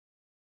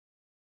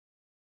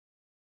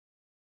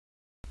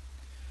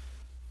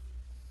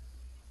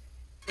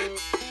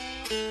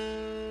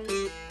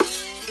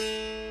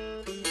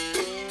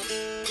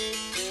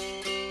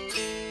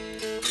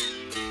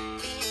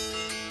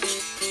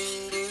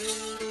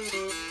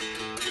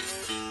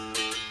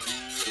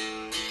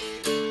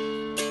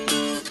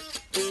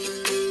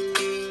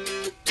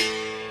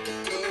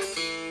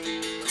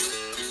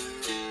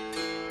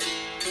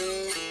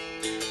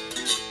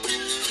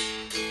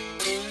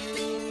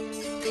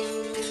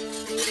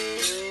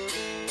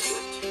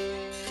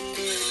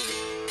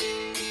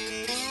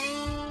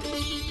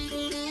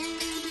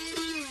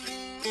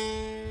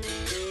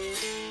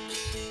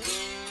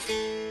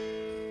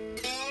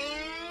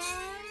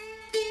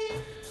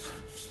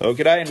Well,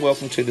 g'day and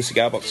welcome to the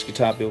Cigar Box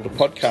Guitar Builder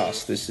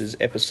podcast. This is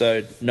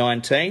episode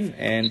 19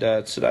 and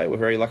today we're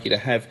very lucky to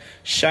have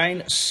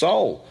Shayne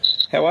Soall.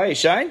 How are you,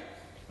 Shayne?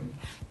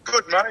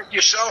 Good, mate.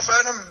 Yourself,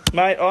 Adam?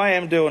 Mate, I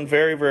am doing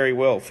very, very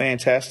well.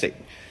 Fantastic.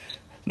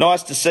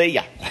 Nice to see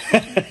you. Yeah,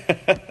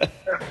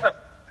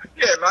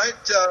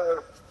 mate.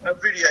 A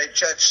video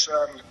chat's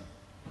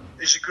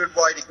is a good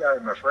way to go,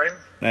 my friend.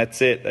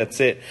 That's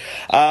it.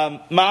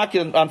 Mark,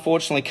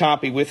 unfortunately,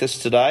 can't be with us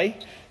today.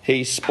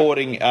 He's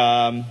sporting...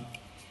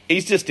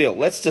 he's just ill.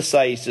 Let's just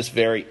say he's just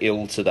very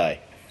ill today.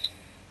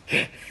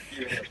 Yeah,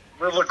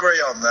 we'll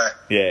agree on that.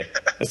 Yeah.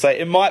 So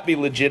it might be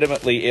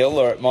legitimately ill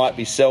or it might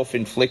be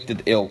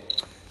self-inflicted ill.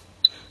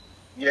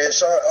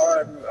 Yes,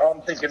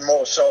 I'm thinking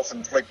more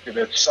self-inflicted.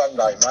 It's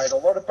Sunday, mate. A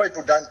lot of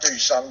people don't do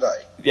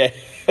Sunday. Yeah.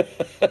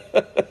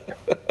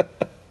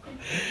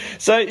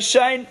 So,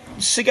 Shayne,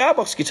 Cigar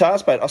Box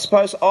Guitars, mate, I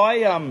suppose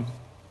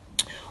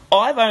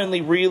I've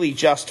only really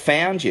just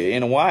found you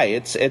in a way.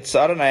 It's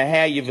I don't know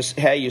how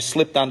you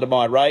slipped under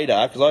my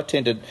radar, because I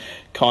tend to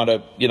kind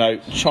of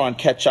try and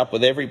catch up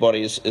with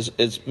everybody,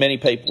 as many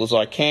people as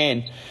I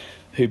can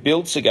who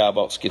build cigar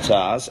box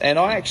guitars, and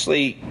I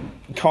actually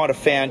kind of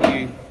found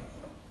you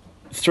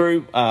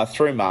through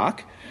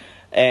Mark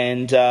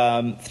and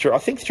through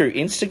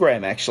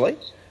Instagram actually,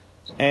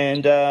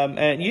 and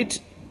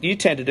you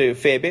tend to do a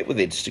fair bit with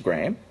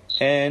Instagram.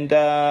 And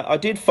I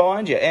did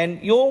find you,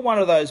 and you're one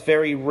of those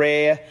very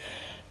rare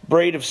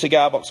breed of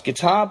cigar box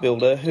guitar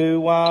builder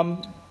who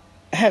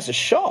has a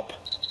shop.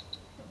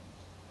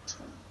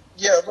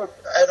 Yeah, look,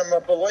 Adam, I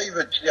believe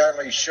it's the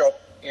only shop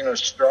in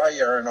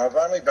Australia, and I've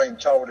only been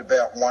told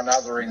about one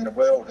other in the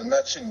world, and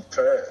that's in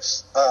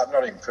Perth.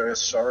 Not in Perth,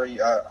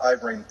 sorry,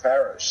 over in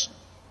Paris.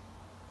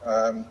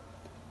 I'm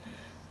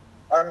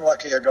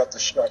lucky I got the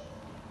shop.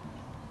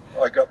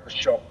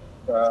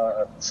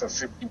 For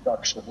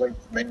 $50 a week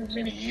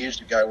many years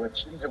ago.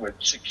 It's into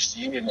its 6th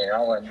year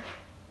now, and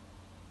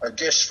I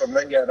guess for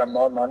me, Adam,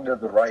 I'm under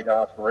the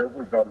radar for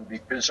everybody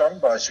because I'm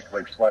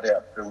basically flat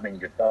out building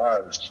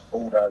guitars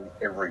all day,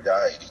 every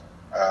day.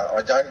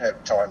 I don't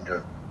have time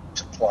to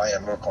play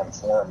and look on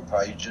forum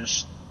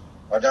pages.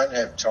 I don't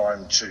have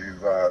time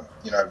to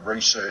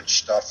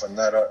research stuff and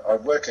that. I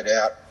work it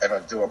out and I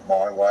do it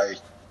my way.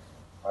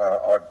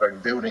 I've been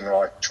building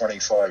like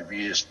 25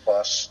 years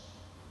plus.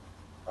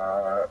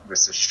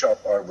 With the shop,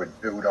 I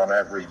would build on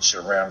average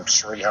around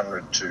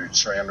 300 to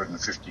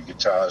 350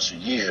 guitars a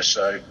year.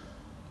 So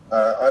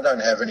I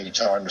don't have any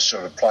time to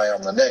sort of play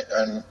on the net.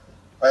 And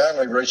I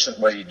only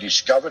recently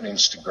discovered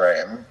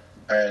Instagram,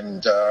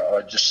 and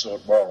I just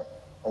thought, well,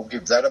 I'll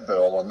give that a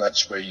whirl, and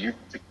that's where you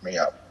picked me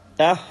up.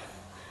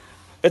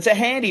 It's a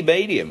handy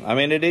medium. I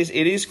mean, it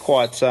is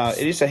quite.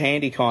 It is a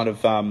handy kind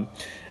of.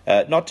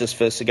 Not just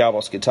for cigar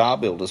box guitar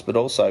builders, but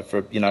also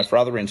for for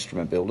other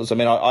instrument builders. I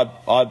mean,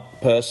 I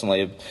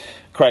personally am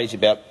crazy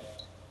about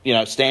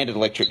standard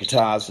electric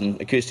guitars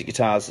and acoustic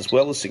guitars as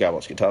well as cigar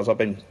box guitars. I've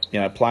been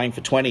playing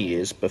for 20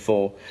 years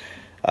before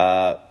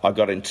I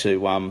got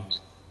into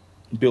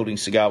building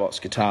cigar box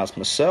guitars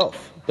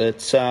myself.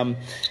 But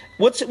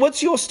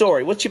what's your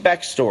story? What's your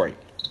backstory?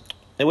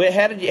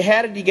 How did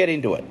you get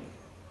into it?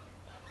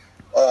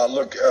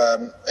 Look,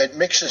 it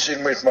mixes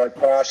in with my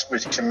past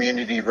with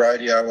community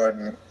radio,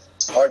 and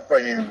I've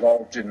been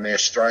involved in the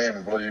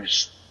Australian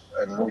blues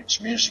and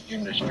roots music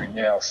industry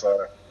now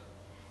for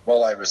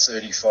well over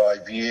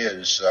 35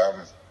 years.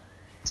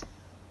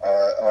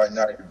 I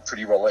know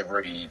pretty well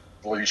every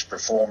blues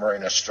performer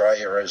in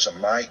Australia as a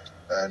mate,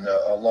 and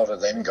a lot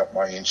of them got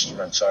my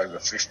instruments over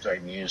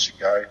 15 years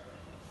ago.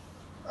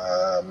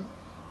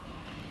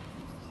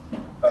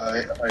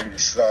 I've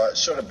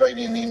sort of been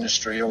in the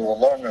industry all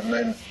along, and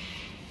then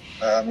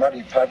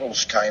Muddy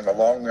Puddles came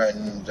along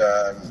and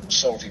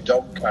Salty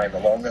Dog came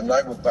along, and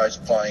they were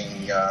both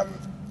playing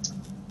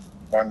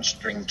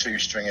 1-string,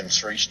 2-string and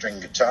 3-string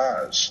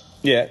guitars.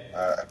 Yeah.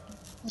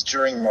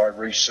 During my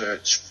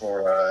research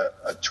for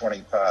a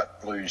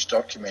 20-part blues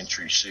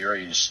documentary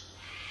series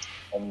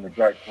on the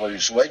great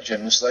blues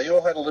legends, they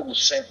all had a little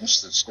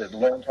sentence that said,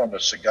 learnt on a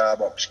cigar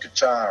box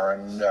guitar,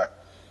 and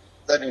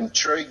that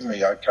intrigued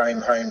me. I came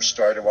home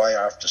straight away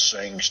after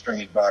seeing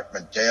Stringy Bark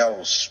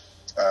McDowell's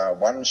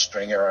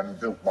 1-stringer and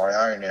built my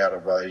own out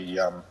of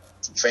a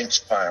fence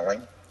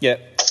paling.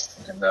 Yep.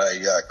 And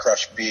a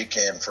crushed beer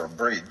can for a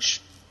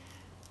bridge.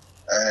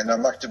 And I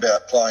mucked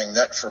about playing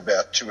that for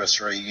about 2 or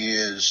 3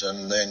 years,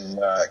 and then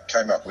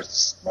came up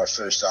with my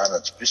first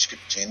Arnott's biscuit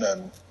tin,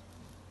 and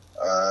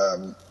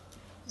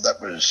That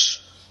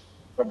was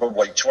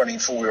probably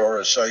 24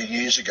 or so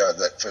years ago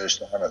that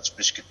first Arnott's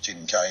biscuit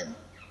tin came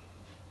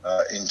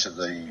into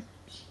the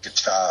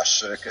guitar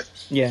circuit.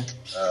 Yeah.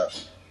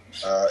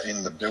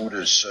 In the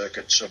builder's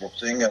circuit sort of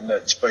thing, and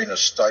it's been a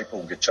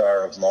staple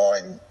guitar of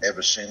mine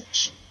ever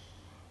since.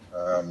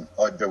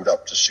 I built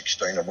up to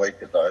 16 a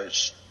week of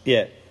those.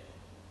 Yeah.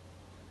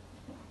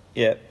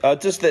 Yeah,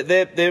 just that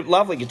they're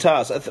lovely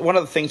guitars. One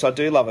of the things I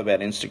do love about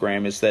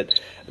Instagram is that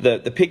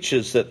the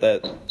pictures that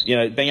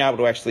being able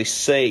to actually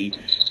see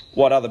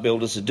what other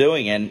builders are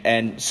doing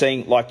and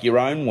seeing like your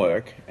own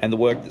work and the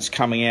work that's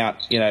coming out,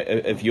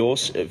 of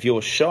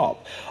your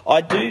shop.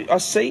 I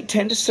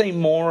tend to see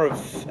more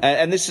of,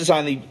 and this is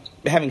only,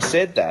 having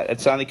said that,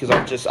 it's only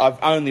because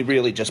I've only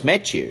really just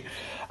met you,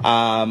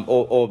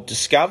 or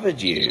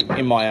discovered you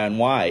in my own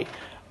way.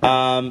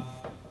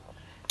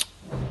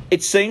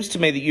 It seems to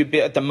me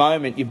that at the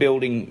moment you're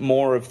building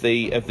more of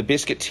the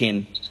biscuit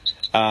tin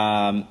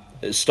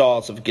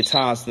styles of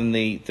guitars than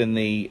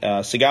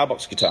the cigar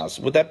box guitars.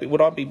 Would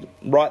I be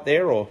right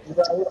there, or?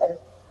 No,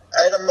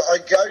 Adam, I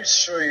go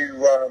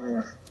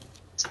through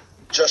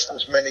just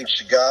as many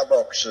cigar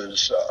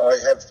boxes.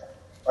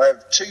 I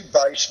have two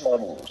base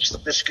models, the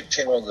biscuit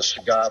tin or the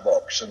cigar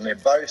box, and they're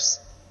both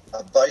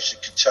a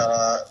basic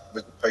guitar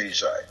with a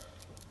piezo.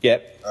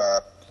 Yep.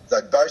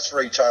 They both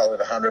retail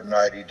at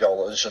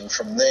 $180, and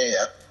from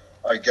there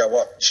I go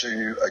up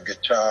to a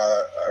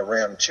guitar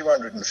around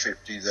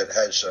 $250 that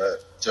has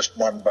just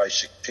one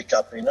basic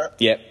pickup in it.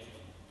 Yep.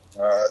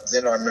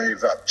 Then I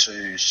move up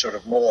to sort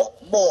of more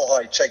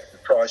high tech. The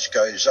price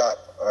goes up.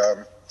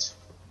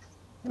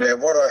 Now,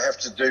 what I have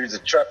to do, the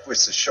trap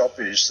with the shop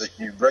is that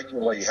you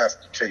regularly have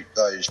to keep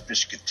those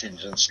biscuit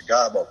tins and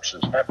cigar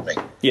boxes happening.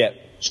 Yep.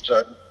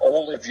 So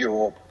all of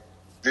your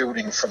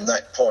building from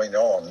that point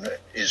on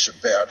is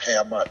about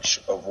how much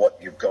of what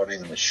you've got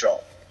in the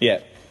shop. Yeah.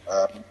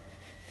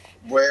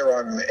 Where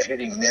I'm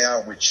heading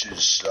now, which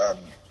is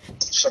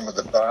some of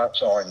the bar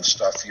sign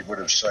stuff you would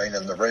have seen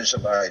in the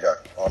Resonator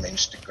on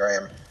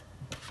Instagram,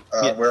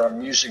 where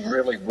I'm using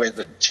really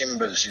weathered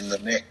timbers in the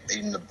neck,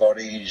 in the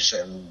bodies,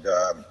 and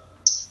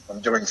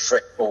I'm doing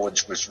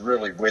fretboards with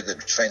really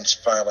weathered fence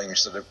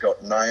palings that have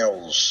got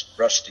nails,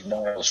 rusty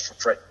nails for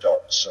fret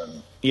dots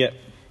and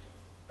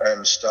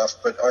stuff.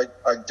 But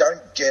I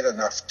don't get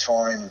enough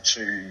time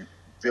to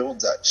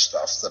build that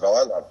stuff that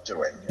I love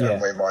doing,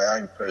 and where my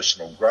own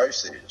personal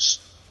growth is.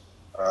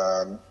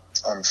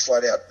 I'm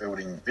flat out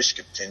building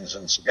biscuit tins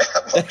and cigar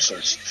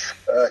boxes.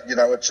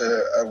 It's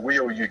a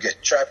wheel you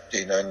get trapped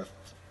in, and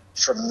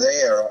from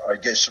there, I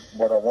guess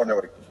what I want to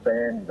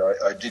expand,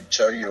 I did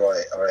tell you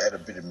I had a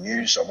bit of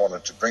news I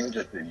wanted to bring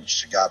to the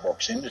cigar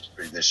box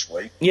industry this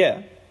week.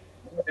 Yeah.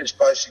 It's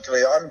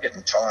basically I'm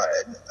getting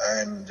tired,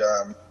 and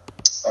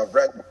I've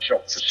ran the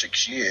shop for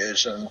 6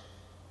 years, and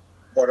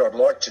what I'd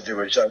like to do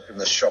is open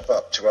the shop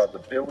up to other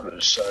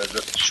builders so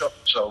that the shop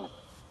sell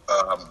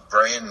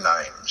brand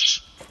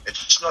names.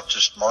 It's not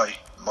just my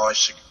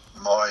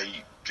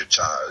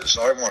guitars.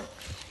 I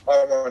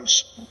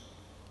want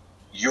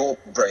your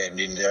brand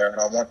in there, and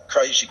I want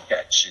Crazy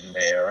Cats in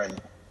there,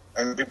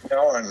 and be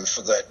known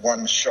for that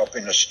one shop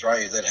in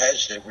Australia that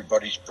has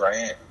everybody's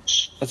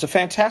brands. That's a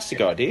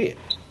fantastic idea.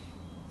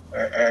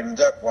 And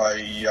that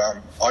way,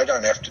 I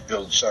don't have to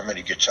build so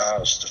many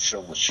guitars to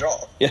fill the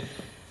shop. Yeah.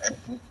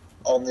 And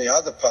on the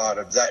other part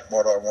of that,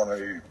 what I want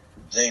to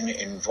then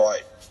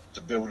invite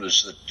the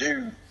builders that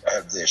do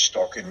have their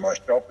stock in my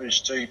shop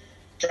is to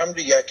come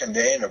to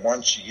Yakandana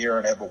once a year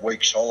and have a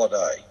week's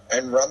holiday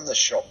and run the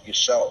shop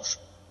yourself.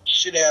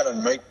 Sit down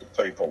and meet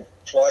the people,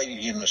 play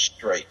in the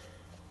street,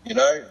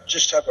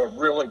 just have a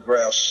really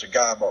grouse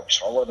cigar box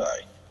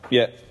holiday.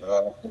 Yeah.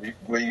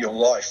 Where your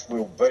life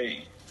will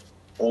be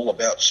all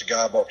about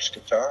cigar box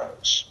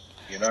guitars,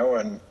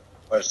 and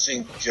I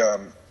think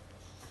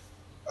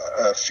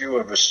a few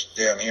of us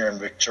down here in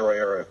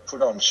Victoria have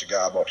put on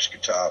cigar box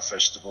guitar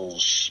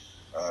festivals.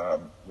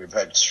 We've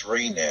had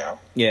 3 now.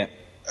 Yeah.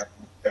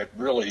 It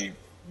really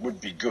would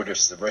be good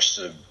if the rest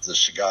of the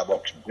cigar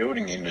box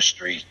building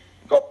industry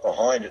got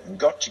behind it and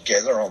got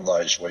together on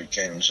those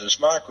weekends. As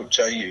Mark will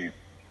tell you,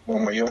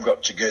 when we all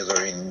got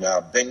together in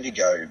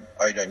Bendigo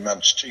 18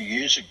 months, 2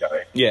 years ago,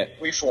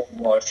 we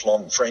formed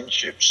lifelong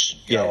friendships,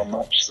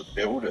 amongst the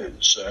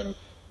builders. And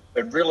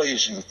it really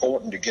is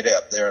important to get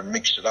out there and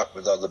mix it up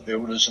with other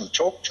builders and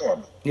talk to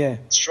them. Yeah.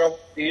 Throw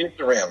ideas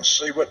around,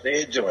 see what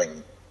they're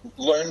doing,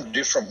 learn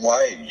different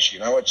ways.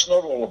 It's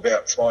not all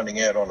about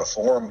finding out on a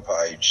forum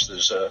page.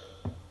 There's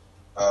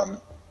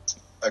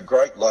a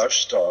great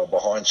lifestyle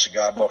behind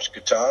cigar box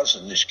guitars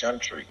in this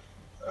country.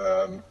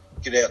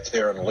 Get out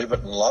there and live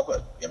it and love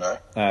it,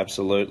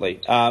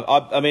 Absolutely.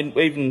 I mean,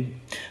 even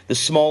the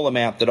small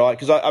amount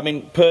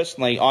that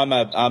personally, I'm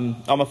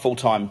a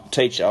full-time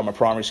teacher. I'm a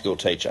primary school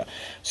teacher,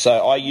 so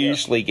I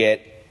usually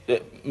get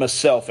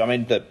myself, I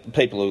mean, the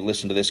people who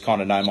listen to this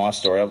kind of know my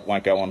story. I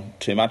won't go on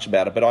too much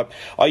about it, but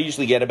I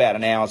usually get about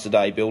an hour's a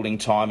day building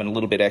time and a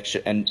little bit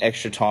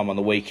extra time on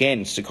the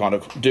weekends to kind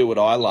of do what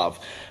I love.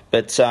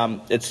 But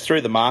it's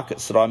through the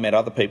markets that I met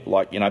other people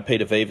like,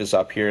 Peter Viva's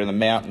up here in the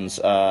mountains.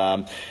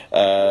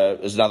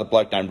 There's another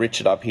bloke named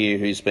Richard up here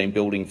who's been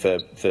building for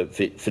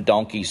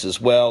donkeys as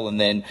well. And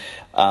then,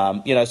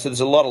 so there's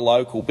a lot of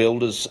local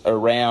builders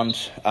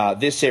around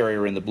this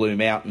area in the Blue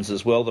Mountains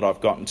as well that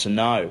I've gotten to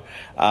know.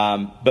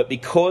 But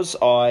because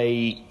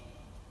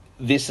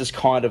this is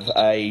kind of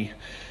a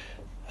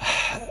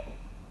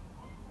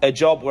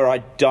job where I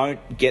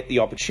don't get the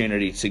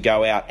opportunity to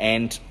go out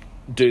and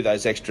do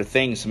those extra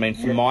things. I mean,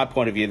 from my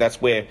point of view,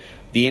 that's where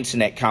the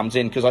internet comes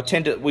in, because I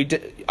tend to,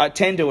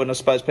 and I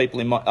suppose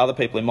other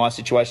people in my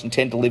situation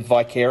tend to live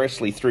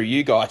vicariously through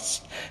you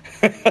guys.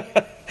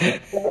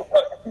 Well,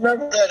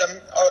 remember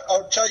that,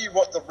 I'll tell you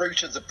what the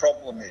root of the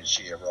problem is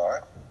here,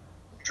 right?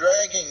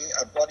 Dragging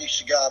a bloody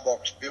cigar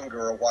box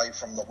builder away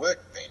from the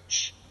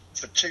workbench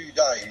for 2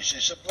 days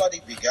is a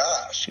bloody big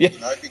ask,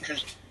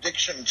 because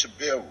addiction to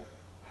build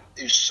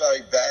is so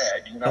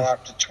bad.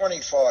 After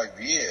 25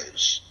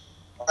 years,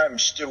 I'm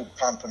still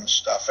pumping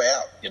stuff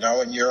out,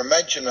 and your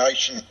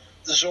imagination,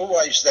 there's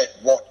always that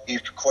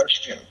what-if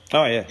question.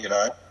 Oh, yeah.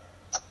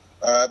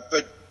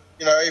 But,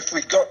 if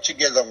we got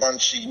together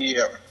once a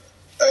year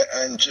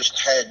and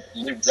just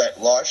lived that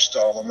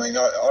lifestyle, I mean,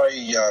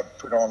 I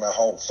put on a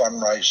whole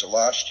fundraiser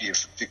last year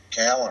for Vic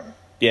Cowan.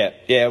 Yeah,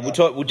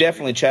 we'll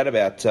definitely chat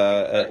about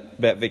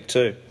Vic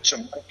too. To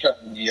make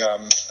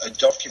a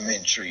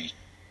documentary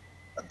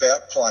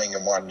about playing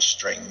in one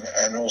string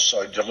and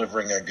also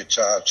delivering a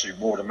guitar to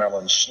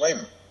Watermelon Slim.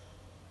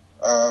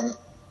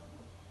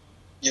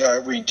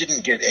 We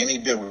didn't get any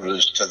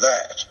builders to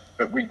that,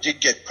 but we did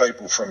get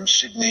people from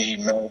Sydney,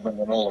 Melbourne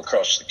and all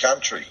across the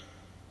country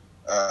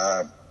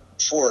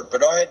for it.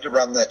 But I had to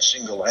run that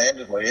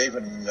single-handedly.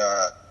 Even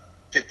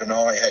Pip and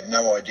I had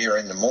no idea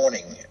in the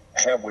morning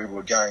how we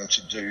were going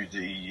to do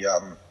the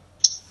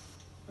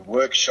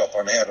workshop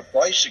on how to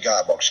play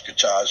cigar box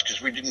guitars,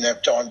 because we didn't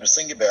have time to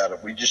think about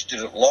it. We just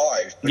did it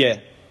live.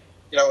 But,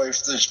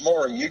 if there's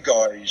more of you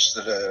guys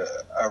that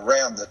are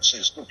around that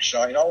says, look,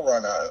 Shayne, I'll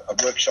run a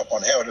workshop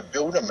on how to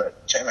build them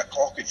at 10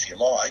 o'clock if you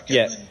like.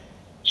 Yeah. And then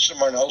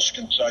someone else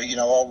can say,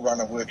 I'll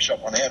run a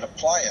workshop on how to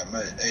play them.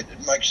 It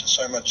makes it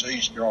so much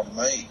easier on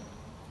me.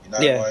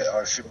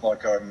 I feel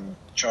like I'm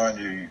trying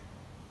to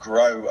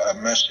grow a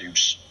massive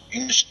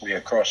industry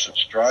across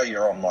Australia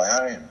on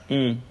my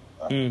own.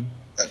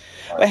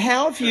 But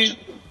how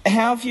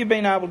have you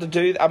been able to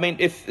do? I mean,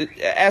 if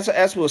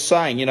as we were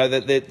saying,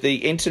 that the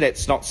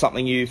internet's not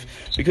something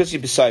because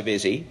you're so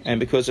busy and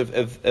because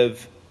of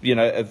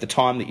the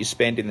time that you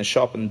spend in the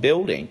shop and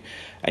building,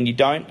 and you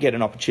don't get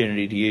an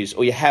opportunity to use,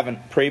 or you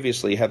haven't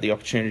previously had the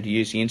opportunity to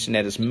use the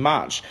internet as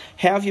much.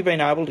 How have you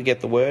been able to get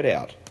the word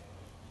out?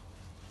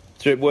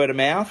 Through word of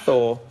mouth,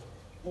 or?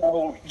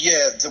 Well,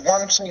 yeah, the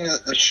one thing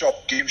that the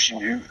shop gives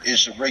you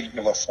is a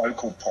regular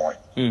focal point.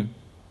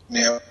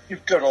 Now,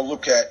 you've got to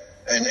look at,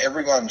 and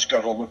everyone's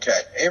got to look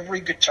at, every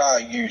guitar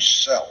you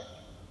sell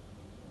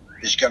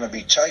is going to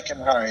be taken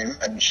home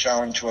and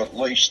shown to at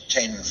least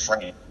 10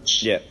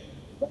 friends. Yeah.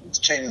 Those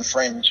 10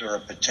 friends are a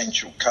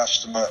potential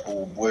customer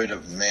or word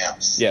of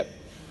mouth. Yeah.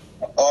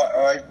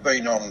 I've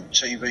been on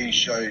TV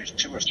shows,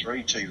 2 or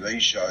 3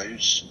 TV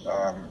shows.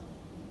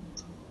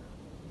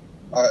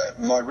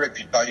 My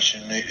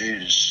reputation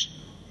is,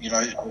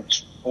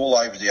 it's all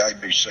over the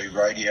ABC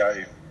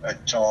radio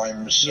at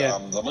times. Yeah.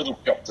 The little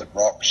shop that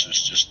rocks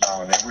is just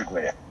known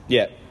everywhere.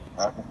 Yeah.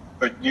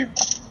 But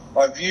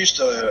I've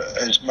used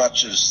as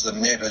much as the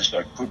net as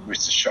I could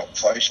with the shop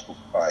Facebook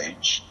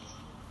page,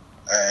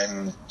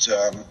 and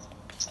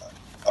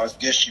I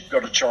guess you've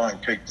got to try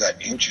and keep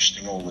that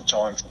interesting all the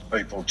time for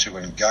people to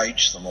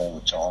engage them all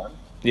the time.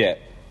 Yeah.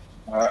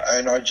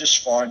 And I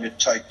just find it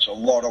takes a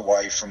lot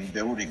away from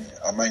building.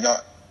 I mean,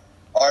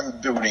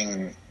 I'm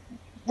building.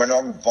 When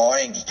I'm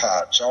buying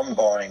parts, I'm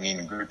buying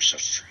in groups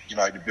of,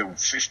 to build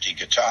 50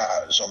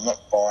 guitars. I'm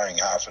not buying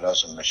half a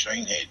dozen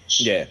machine heads.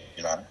 Yeah.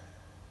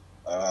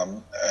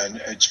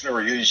 And it's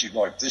very easy.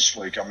 Like this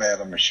week, I'm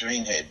out of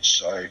machine heads,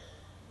 so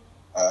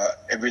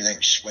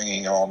everything's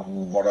swinging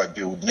on what I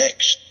build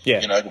next. Yeah.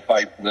 To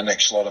pay for the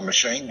next lot of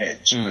machine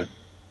heads. But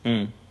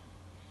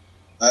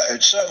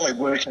it's certainly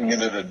working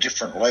it at a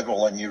different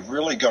level, and you've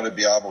really got to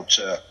be able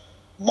to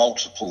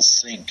multiple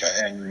think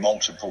and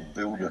multiple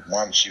build at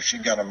once if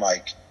you're going to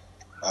make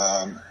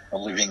a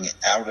living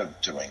out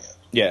of doing it.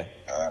 Yeah.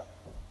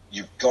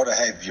 You've got to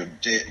have your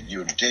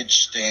dead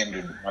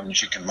standard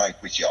ones you can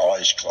make with your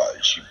eyes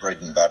closed, your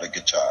bread and butter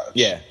guitars.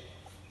 Yeah.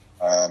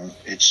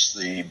 It's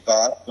the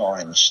bar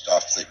line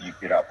stuff that you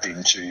get up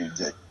into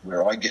that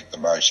where I get the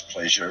most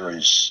pleasure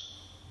is,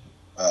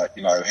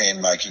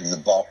 hand making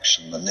the box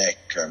and the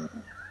neck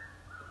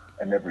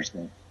and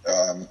everything.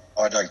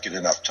 I don't get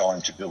enough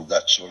time to build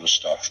that sort of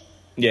stuff.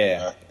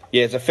 Yeah,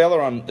 yeah. There's a fella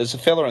on the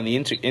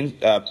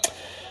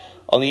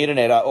on the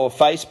internet or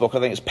Facebook. I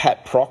think it's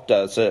Pat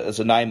Proctor is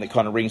a name that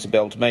kind of rings a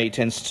bell to me. He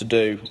tends to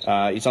do.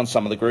 He's on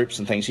some of the groups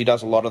and things. He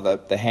does a lot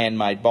of the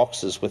handmade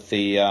boxes with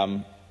the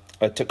kind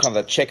of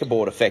the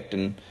checkerboard effect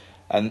and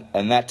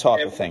that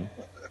type of thing.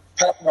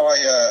 Pat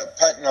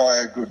and I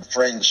are good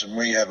friends, and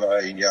we have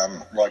a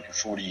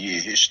 40-year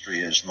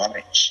history as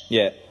mates.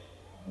 Yeah.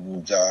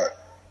 And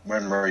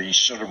when we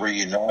sort of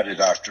reunited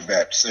after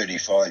about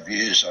 35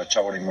 years, I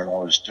told him what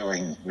I was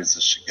doing with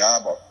the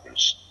cigar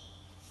boxes,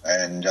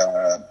 and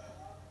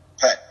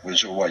Pat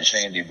was always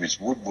handy with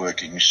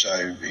woodworking,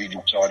 so he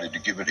decided to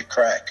give it a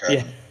crack.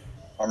 Yeah.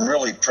 I'm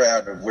really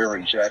proud of where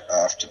he's at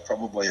after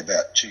probably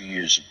about 2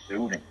 years of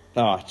building.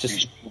 Oh,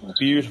 just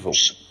beautiful.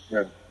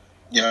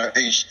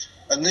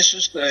 And this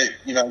is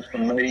for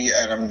me,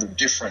 Adam, the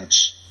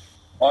difference.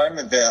 I'm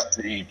about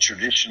the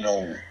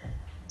traditional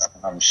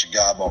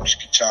cigar box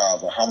guitar,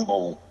 the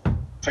humble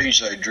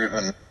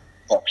piezo-driven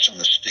box on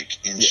the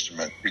stick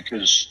instrument,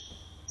 because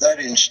that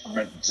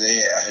instrument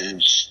there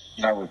has,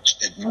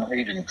 it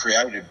made and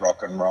created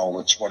rock and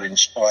roll. It's what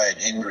inspired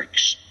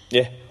Hendrix.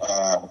 Yeah.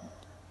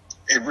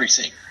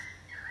 Everything.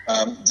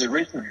 There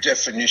is a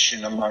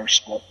definition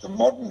amongst what the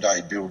modern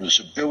day builders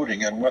are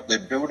building, and what they're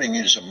building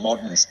is a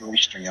modern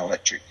three-string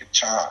electric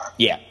guitar.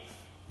 Yeah.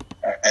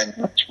 And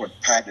that's what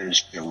Pat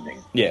is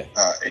building. Yeah.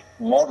 It's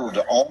modelled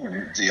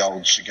on the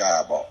old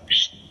cigar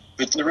box,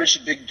 but there is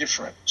a big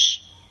difference.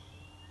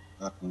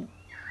 A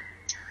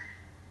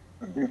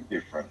big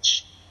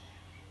difference.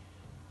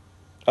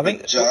 I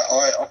think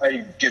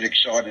I get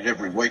excited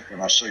every week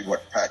when I see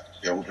what Pat's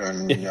built,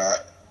 and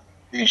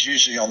he's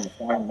usually on the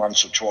phone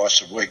once or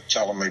twice a week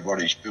telling me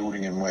what he's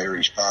building and where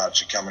his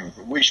parts are coming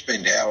from. We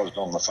spend hours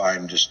on the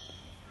phone just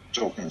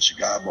talking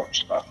cigar box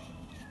stuff.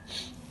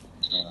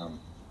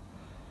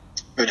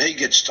 But he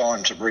gets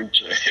time to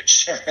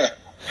research.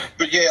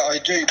 But yeah, I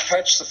do.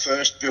 Pat's the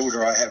first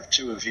builder. I have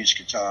two of his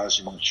guitars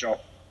in the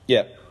shop.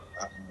 Yeah.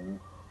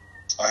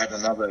 I had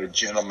another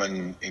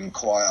gentleman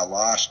inquire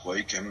last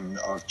week, and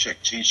I've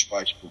checked his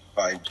Facebook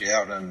page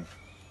out, and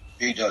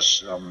he does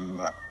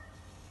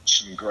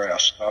some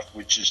grouse stuff,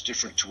 which is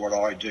different to what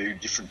I do,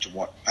 different to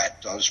what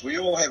Pat does. We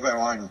all have our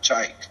own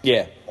take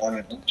on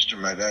an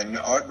instrument, and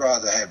I'd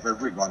rather have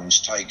everyone's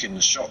take in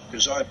the shop,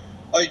 because I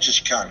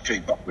just can't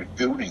keep up with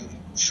building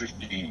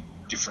 50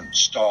 different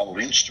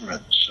styled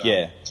instruments.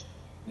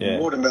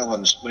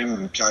 Watermelon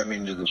Slim came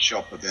into the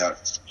shop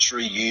about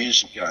 3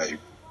 years ago,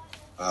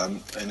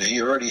 and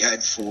he already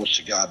had 4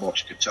 cigar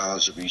box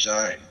guitars of his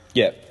own.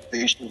 Yeah.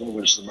 He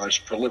was the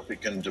most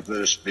prolific and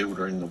diverse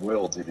builder in the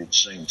world that he'd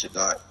seen to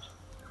date.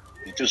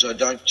 Because I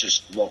don't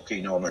just lock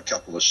in on a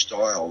couple of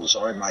styles,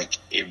 I make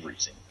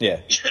everything. Yeah.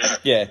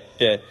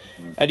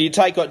 And do you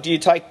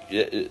take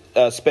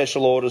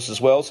special orders as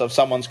well? So if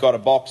someone's got a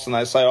box and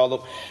they say, "Oh,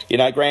 look,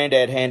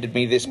 Granddad handed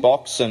me this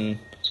box," and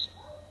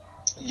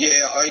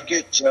yeah, I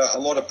get a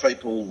lot of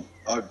people.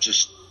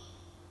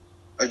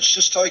 It's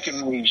just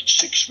taken me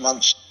 6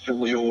 months to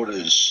fill the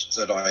orders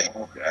that I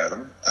have,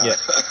 Adam.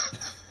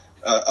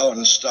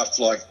 On stuff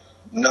like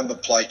number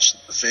plates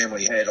that the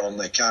family had on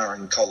their car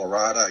in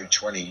Colorado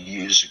 20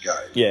 years ago.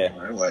 Yeah.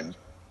 And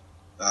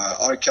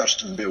I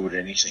custom build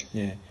anything.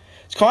 Yeah.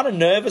 It's kind of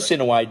nervous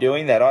in a way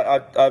doing that.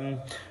 I'm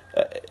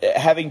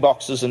having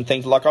boxes and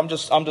things like I'm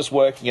just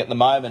working at the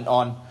moment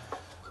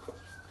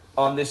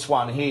on this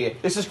one here.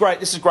 This is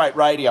great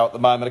radio at the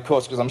moment, of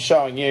course, because I'm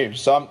showing you.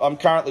 So I'm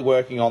currently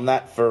working on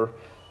that for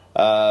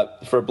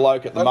a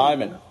bloke at the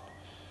moment,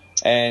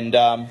 and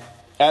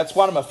it's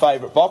one of my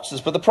favourite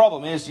boxes. But the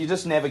problem is you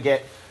just never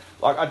get.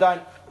 Like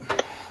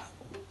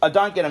I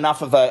don't get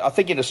enough of those. I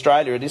think in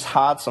Australia it is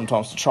hard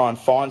sometimes to try and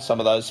find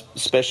some of those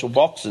special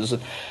boxes,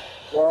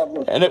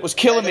 and it was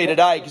killing me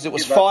today because it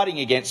was fighting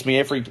against me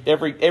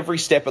every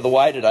step of the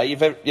way today. You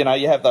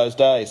have those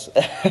days.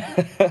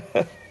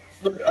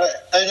 Look,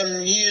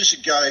 Adam, years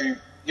ago,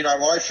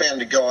 I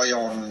found a guy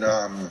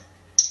on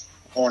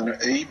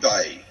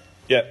eBay.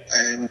 Yeah.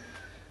 And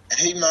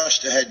he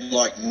must have had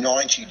like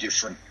 90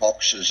 different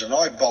boxes, and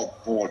I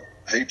bulk bought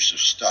heaps of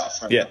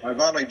stuff. And I've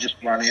only just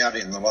run out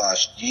in the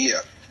last year.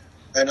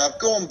 And I've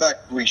gone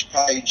back to his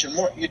page, and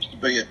what used to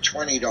be a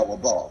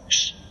 $20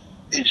 box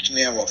is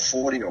now a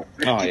 $40 or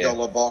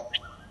 $50 box.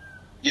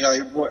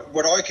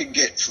 What I could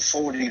get for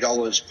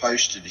 $40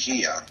 posted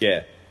here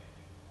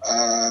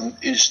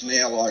is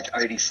now like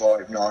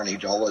 $85,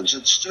 $90.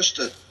 It's just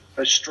a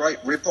straight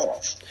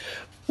rip-off.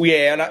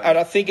 Yeah, and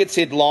I think it's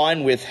in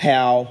line with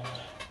how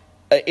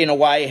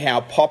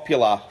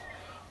popular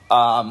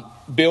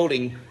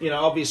building,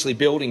 obviously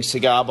building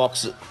cigar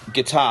box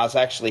guitars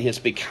actually has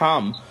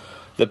become.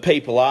 That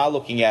people are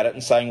looking at it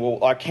and saying,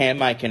 well, I can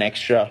make an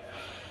extra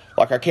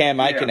buck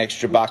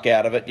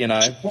out of it, And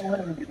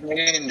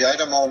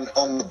Adam,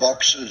 on the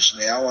boxes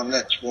now, and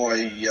that's why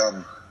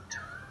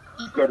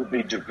you've got to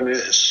be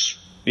diverse.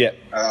 Yeah.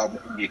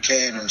 You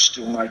can and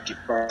still make your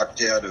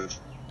product out of,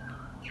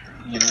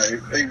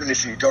 even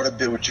if you've got to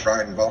build your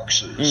own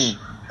boxes.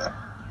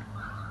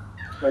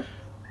 But,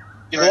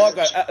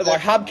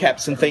 like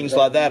hubcaps and things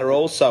like that are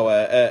also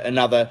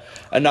another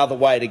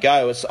way to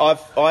go.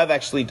 I've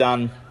actually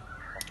done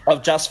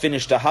I've just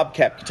finished a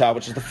hubcap guitar,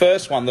 which is the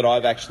first one that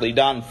I've actually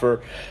done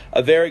for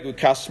a very good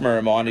customer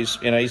of mine.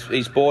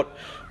 He's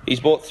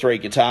bought 3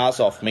 guitars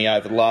off me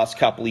over the last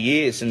couple of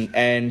years, and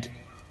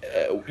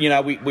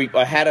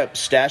I had a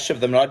stash of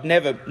them. And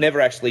I'd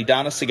never actually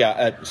done a cigar.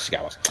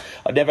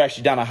 I'd never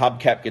actually done a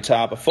hubcap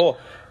guitar before,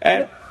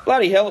 and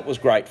bloody hell, it was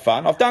great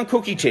fun. I've done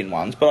cookie tin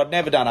ones, but I'd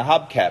never done a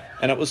hubcap,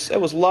 and it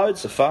was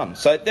loads of fun.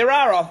 So there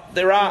are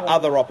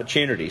other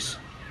opportunities.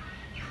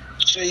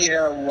 See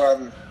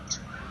how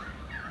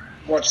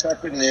what's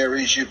happened there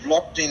is you've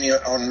locked in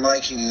on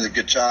making the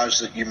guitars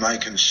that you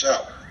make and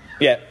sell.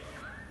 Yeah.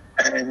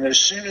 And as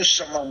soon as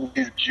someone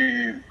gives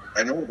you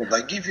an order,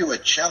 they give you a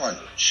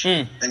challenge,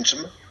 and to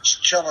make this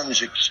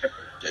challenge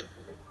accepted.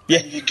 Yeah.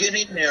 And you get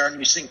in there and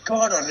you think,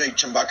 God, I need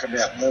to muck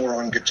about more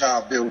on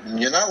guitar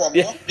building. I'm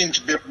locked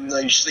into building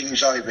these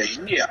things over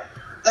here.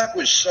 That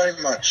was so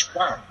much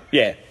fun.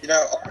 Yeah.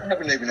 I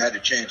haven't even had a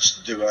chance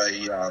to do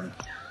a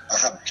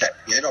hubcap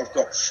yet. I've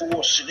got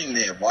 4 sitting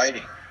there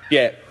waiting.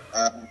 Yeah.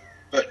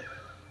 But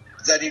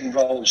that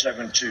involves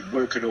having to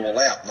work it all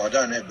out, and I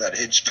don't have that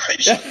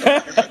headspace at the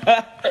moment.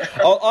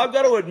 I've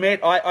got to admit,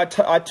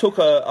 I took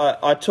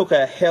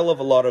a hell of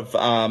a lot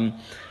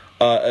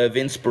of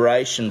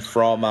inspiration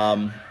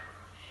from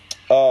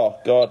oh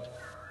God,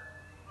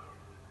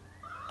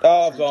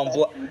 I've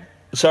gone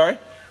sorry,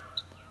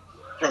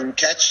 from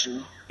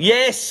Katsu.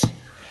 Yes.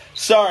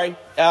 Sorry,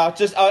 I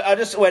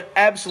just went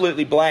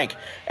absolutely blank.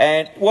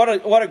 And what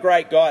a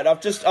great guide.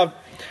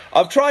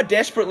 I've tried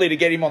desperately to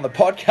get him on the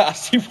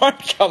podcast. He won't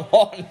come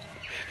on.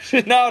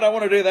 No, I don't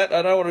want to do that.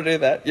 I don't want to do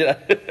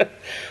that.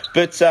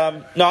 But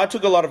no, I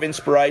took a lot of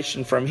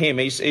inspiration from him.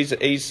 He's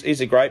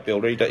a great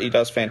builder. He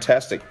does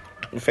fantastic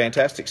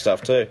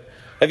stuff too.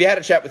 Have you had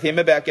a chat with him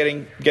about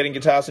getting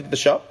guitars into the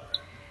shop?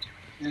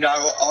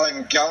 No,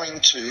 I'm going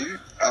to.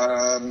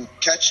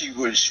 Katsu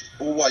was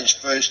always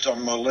first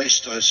on my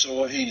list. I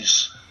saw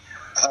his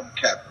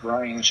hubcap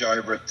range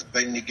over at the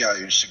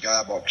Bendigo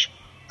Cigar Box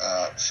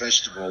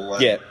Festival.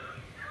 And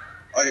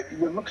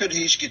you look at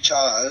his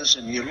guitars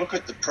and you look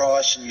at the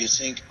price and you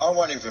think, I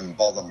won't even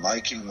bother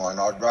making one.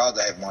 I'd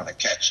rather have one of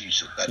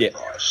Katsu's at that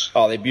price.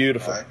 Oh, they're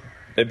beautiful.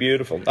 They're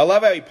beautiful. I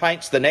love how he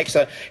paints the neck.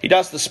 So he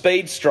does the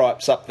speed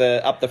stripes up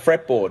the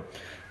fretboard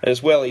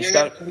as well. He's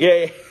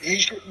getting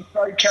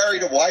so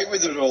carried away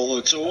with it all.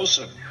 It's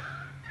awesome.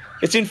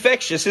 It's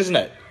infectious, isn't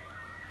it?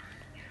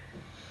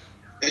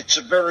 It's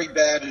a very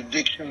bad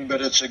addiction,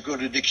 but it's a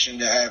good addiction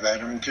to have,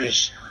 Adam,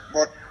 because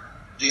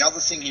the other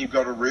thing you've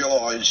got to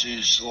realise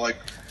is, like,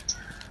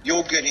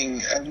 you're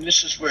getting, and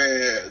this is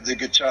where the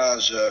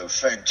guitars are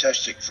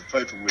fantastic for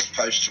people with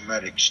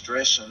post-traumatic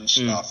stress and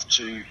stuff,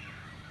 to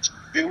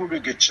build a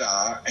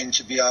guitar and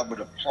to be able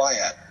to play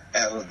it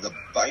out of the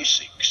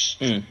basics.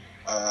 It's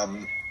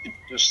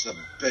just the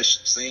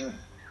best thing,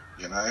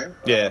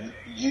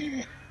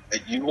 you,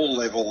 at your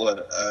level,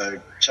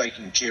 are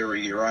taking care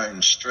of your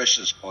own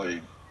stresses by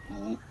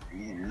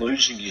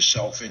losing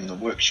yourself in the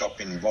workshop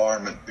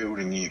environment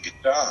building your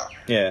guitar.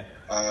 Yeah.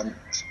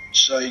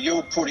 So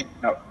you're putting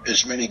up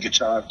as many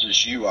guitars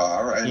as you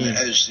are, and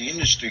as the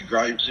industry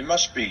grows, there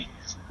must be,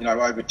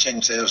 over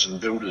 10,000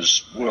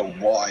 builders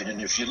worldwide,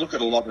 and if you look at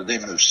a lot of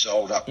them have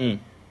sold up,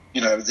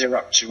 they're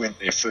up to in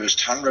their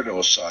first 100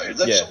 or so.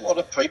 That's a lot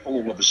of people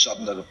all of a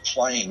sudden that are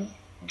playing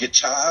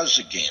guitars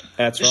again.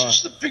 This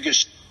is the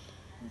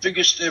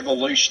biggest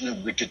evolution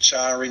of the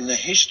guitar in the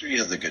history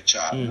of the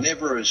guitar.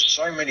 Never has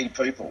so many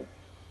people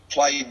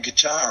played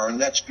guitar, and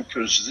that's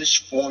because this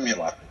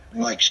formula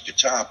makes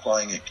guitar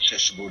playing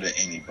accessible to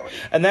anybody.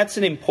 And that's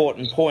an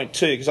important point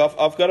too, because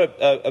I've got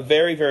a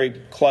very,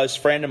 very close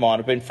friend of mine.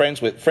 I've been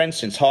friends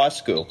since high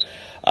school,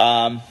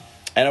 and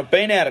I've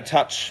been out of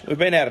touch. We've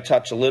been out of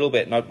touch a little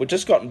bit, and we've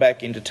just gotten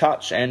back into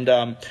touch.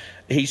 And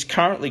he's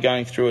currently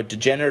going through a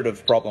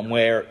degenerative problem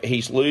where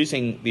he's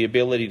losing the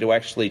ability to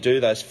actually do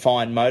those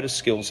fine motor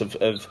skills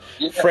of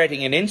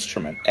fretting an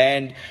instrument.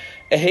 And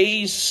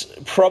he's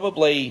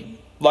probably,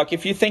 like,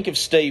 if you think of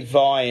Steve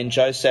Vai and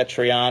Joe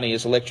Satriani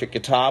as electric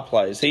guitar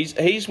players, he's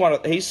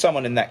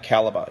someone in that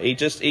caliber. He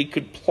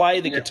could play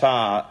the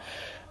guitar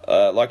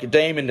like a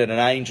demon and an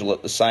angel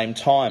at the same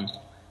time.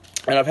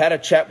 And I've had a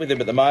chat with him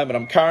at the moment.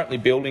 I'm currently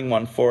building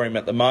one for him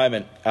at the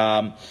moment,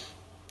 a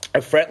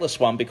fretless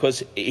one,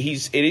 because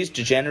it is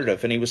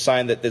degenerative, and he was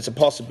saying that there's a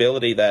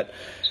possibility that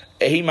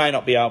he may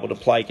not be able to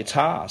play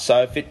guitar.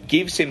 So if it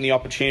gives him the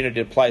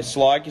opportunity to play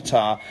slide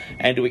guitar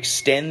and to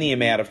extend the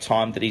amount of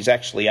time that he's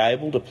actually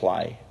able to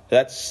play,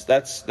 that's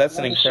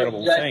an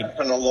incredible thing. That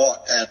happen a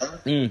lot,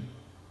 Adam.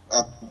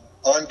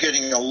 I'm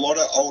getting a lot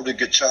of older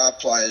guitar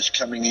players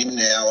coming in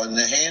now, and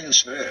their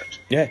hands hurt.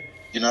 Yeah.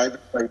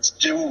 But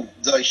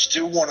they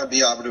still want to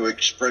be able to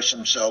express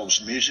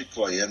themselves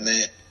musically, and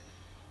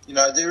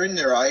they're in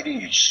their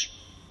 80s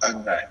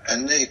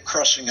and they're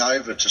crossing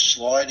over to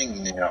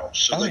sliding now,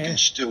 so they can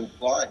still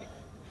play.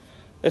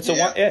 There's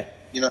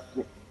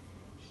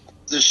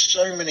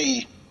so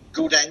many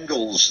good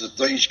angles that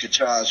these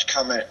guitars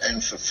come at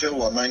and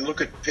fulfill. I mean,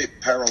 look at Pip,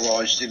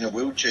 paralysed in a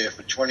wheelchair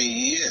for 20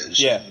 years.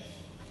 Yeah.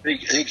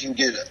 he can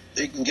get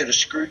a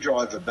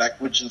screwdriver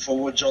backwards and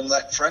forwards on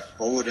that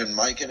fretboard and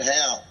make it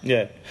howl.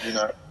 Yeah. You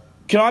know.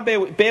 Can I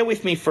bear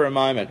with me for a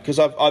moment, because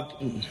I've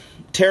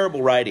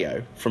terrible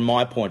radio from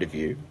my point of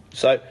view.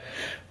 So,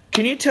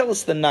 can you tell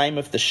us the name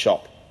of the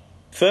shop?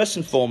 First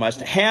and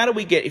foremost, how do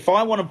we get, if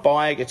I want to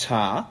buy a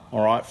guitar,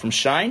 all right, from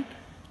Shayne,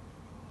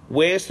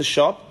 where's the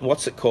shop?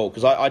 What's it called?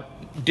 Because I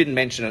didn't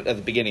mention it at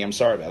the beginning. I'm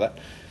sorry about that.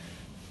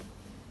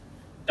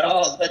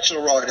 Oh, that's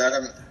all right,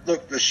 Adam.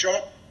 Look, the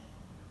shop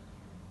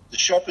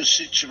is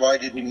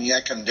situated in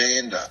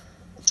Yakandanda,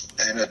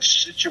 and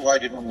it's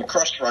situated on the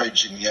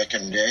crossroads in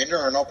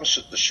Yakandanda, and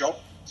opposite the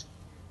shop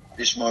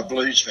is my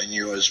blues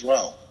venue as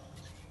well.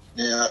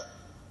 Now,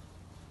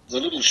 the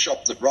little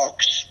shop that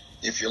rocks,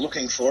 if you're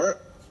looking for it,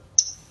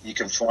 you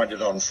can find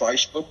it on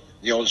Facebook,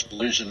 the Oz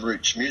Blues and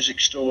Roots Music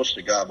Store,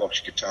 Cigar Box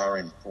Guitar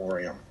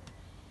Emporium.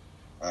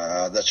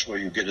 That's where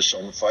you get us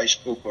on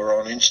Facebook,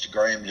 or on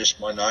Instagram, just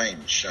my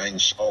name, Shayne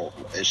Soall,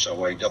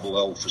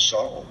 Soall for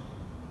Soul.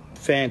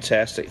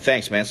 Fantastic.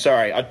 Thanks, man.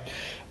 Sorry. I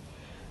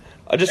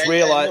just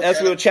realised,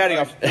 as we were chatting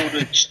off...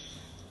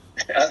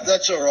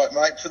 That's all right,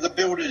 mate. For the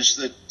builders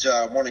that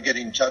want to get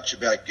in touch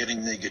about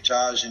getting their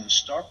guitars in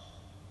stock,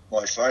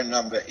 my phone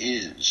number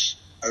is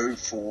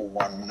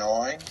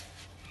 0419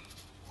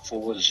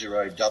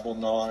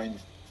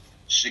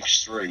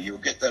 409963. You'll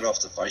get that off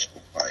the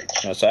Facebook page.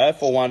 So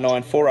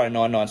 0419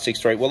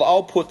 409963. Well,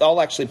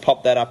 I'll actually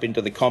pop that up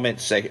into the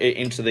comments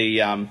onto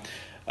the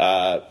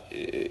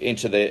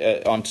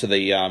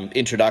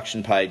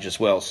introduction page as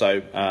well.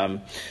 So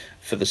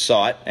for the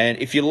site, and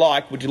if you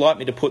like, would you like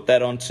me to put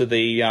that onto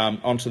the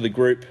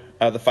group,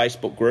 the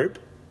Facebook group?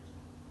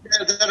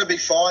 Yeah, that'll be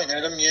fine,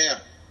 Adam. Yeah.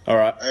 All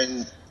right.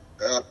 And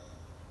I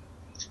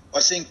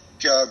think.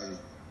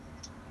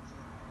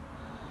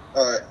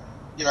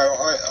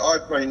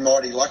 I've been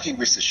mighty lucky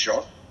with the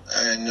shop,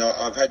 and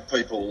I've had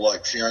people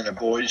like Fiona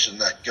Boys and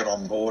that get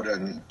on board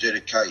and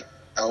dedicate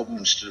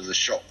albums to the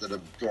shop that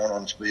have gone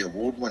on to be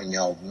award-winning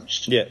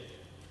albums. Yeah.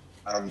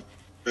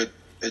 But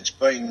it's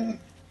been,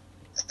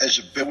 as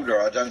a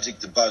builder, I don't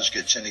think the buzz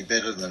gets any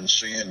better than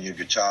seeing your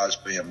guitars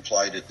being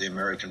played at the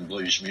American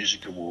Blues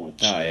Music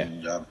Awards. Oh, yeah.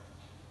 And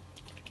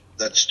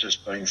that's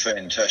just been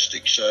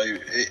fantastic. So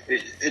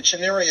it's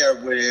an area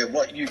where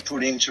what you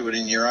put into it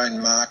in your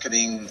own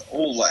marketing,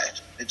 all that,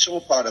 it's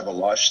all part of a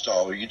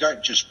lifestyle. You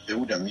don't just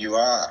build them, you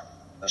are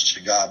a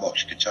cigar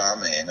box guitar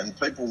man, and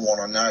people want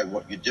to know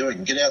what you're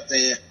doing. Get out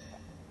there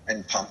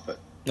and pump it.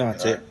 No,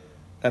 that's it.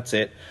 That's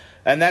it.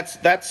 And that's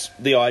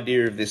the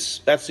idea of this.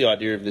 That's the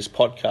idea of this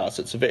podcast.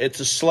 It's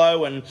a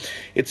slow and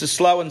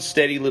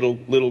steady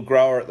little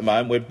grower at the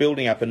moment. We're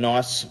building up a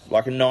nice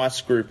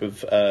group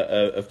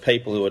of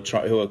people who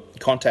are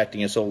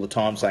contacting us all the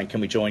time, saying,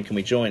 "Can we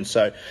join?"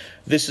 So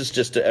this is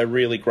just a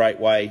really great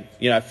way,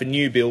 for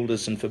new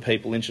builders and for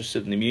people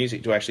interested in the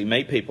music to actually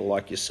meet people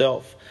like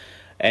yourself.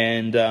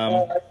 And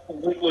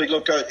absolutely.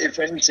 Look, if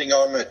anything,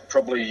 I'm at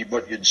probably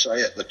what you'd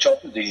say at the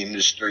top of the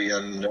industry,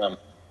 and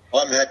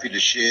I'm happy to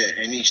share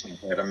anything,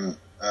 Adam.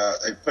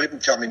 If people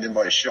come into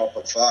my shop,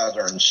 a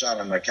father and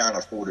son, and they can't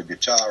afford a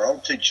guitar, I'll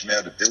teach them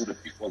how to build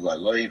it before they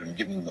leave and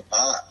give them the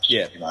parts.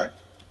 Yeah.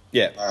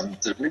 Yeah.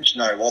 There is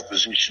no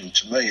opposition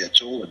to me.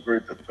 It's all a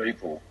group of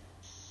people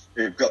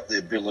who've got the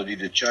ability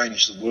to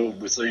change the world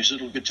with these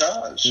little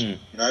guitars.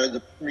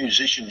 The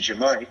musicians you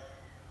make,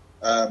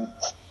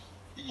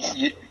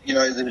 you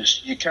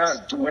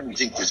can't do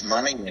anything with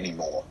money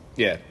anymore.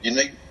 Yeah. You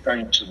need to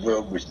change the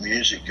world with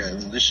music,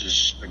 and this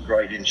is a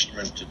great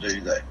instrument to do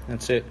that.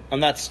 That's it.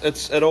 And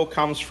it all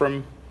comes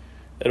from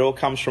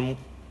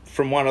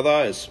one of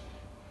those.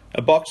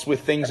 A box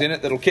with things in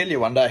it that'll kill you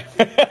one day.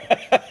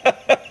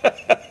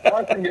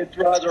 I think it's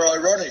rather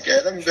ironic,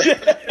 Adam.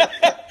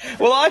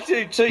 Well, I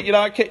do too.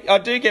 I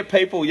do get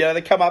people,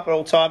 they come up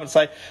all the time and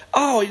say,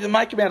 "Oh, you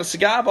make them out of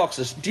cigar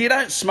boxes. You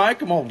don't smoke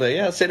them all, do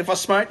you?" I said, if I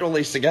smoked all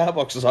these cigar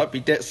boxes,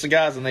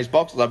 cigars in these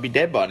boxes, I'd be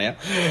dead by now.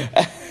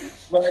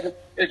 Mate,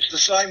 it's the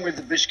same with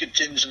the biscuit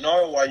tins, and I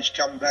always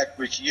come back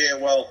with,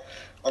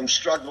 I'm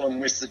struggling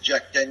with the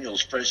Jack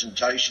Daniels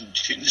presentation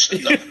tins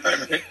at the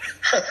moment.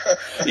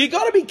 You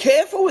got to be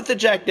careful with the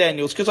Jack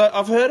Daniels, because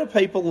I've heard of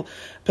people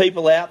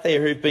out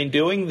there who've been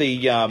doing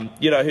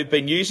who've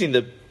been using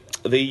the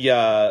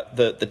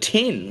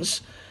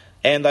tins,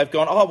 and they've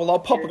gone, "Oh, well, I'll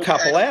pop a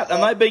couple out,"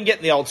 and they've been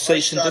getting the old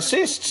cease and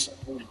desists.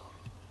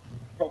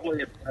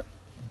 Probably about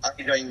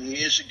 18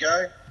 years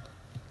ago,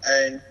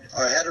 and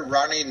I had a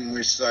run-in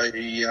with a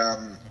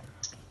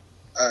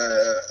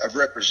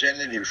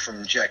representative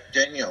from Jack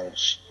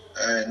Daniels,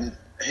 and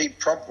he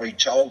promptly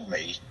told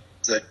me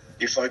that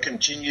if I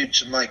continued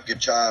to make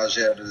guitars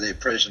out of their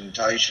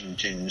presentation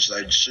tins,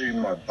 they'd sue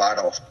my butt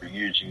off for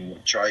using the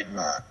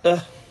trademark.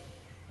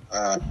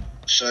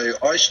 So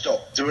I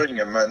stopped doing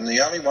them, and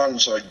the only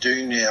ones I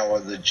do now are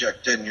the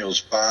Jack Daniels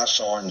bar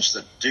signs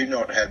that do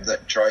not have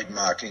that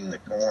trademark in the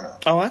corner.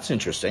 Oh, that's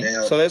interesting.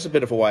 Now, so there's a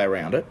bit of a way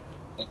around it.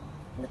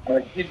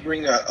 I did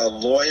ring a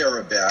lawyer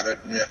about it,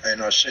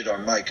 and I said I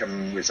make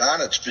them with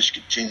Arnott's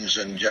biscuit tins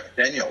and Jack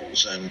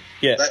Daniels, and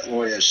that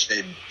lawyer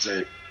said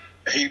that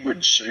he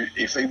would sue,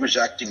 if he was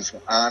acting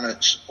for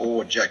Arnott's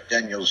or Jack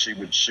Daniels, he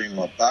would sue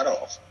my butt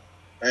off.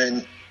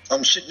 And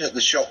I'm sitting at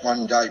the shop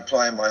one day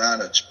playing my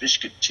Arnott's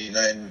biscuit tin,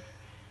 and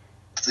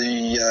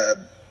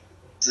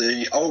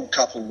the old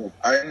couple that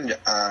owned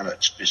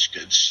Arnott's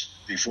biscuits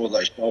before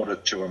they sold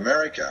it to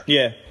America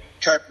came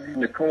in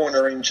the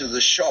corner into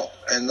the shop,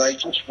 and they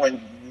just went,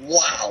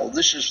 wow,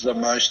 this is the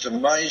most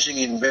amazing,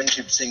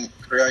 inventive thing,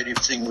 creative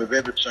thing we've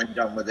ever seen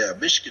done with our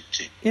biscuit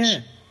tins.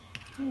 Yeah.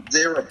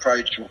 Their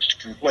approach was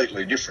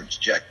completely different to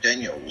Jack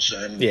Daniels,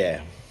 and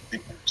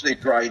because they're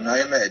grey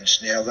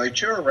nomads now, they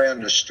tour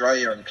around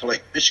Australia and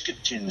collect biscuit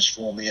tins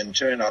for me and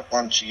turn up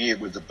once a year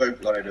with a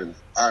bootload of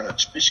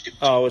Arnott's biscuit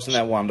tins. Oh, isn't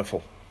that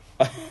wonderful?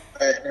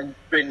 And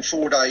spend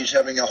 4 days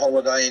having a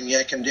holiday in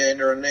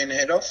Yakandanda and then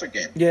head off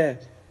again. Yeah.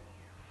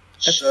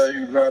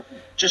 So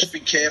just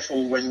be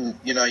careful when,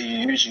 you're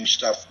using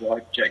stuff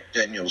like Jack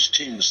Daniels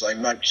tins. They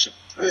make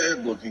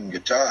superb-looking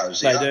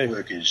guitars. The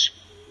artwork is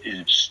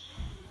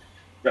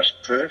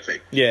just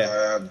perfect.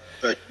 Yeah.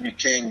 But you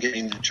can get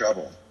into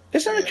trouble.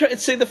 Isn't it?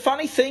 See, the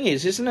funny thing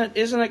is, isn't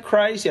it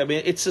crazy? I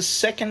mean, it's a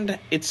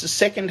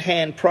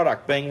second-hand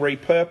product being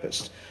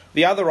repurposed.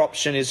 The other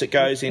option is it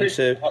goes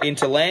into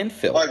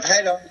landfill. I've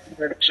had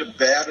arguments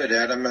about it,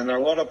 Adam, and a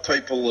lot of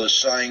people are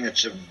saying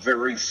it's a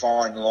very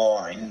fine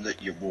line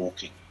that you're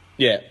walking.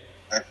 Yeah.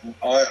 And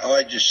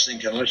I just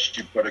think unless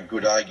you've got a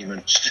good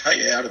argument,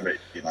 stay out of it.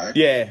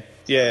 Yeah.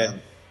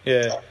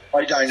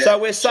 I don't. So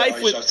we're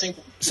safe with. I think.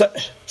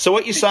 So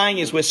what you're saying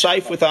is we're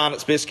safe with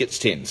Arnott's biscuits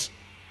tins.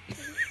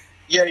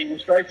 Yeah, you're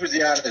safe with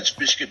the Arnott's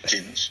biscuit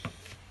tins.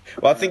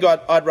 Well, I think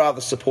I'd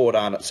rather support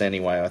Arnott's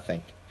anyway. I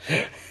think.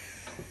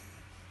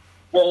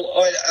 Well,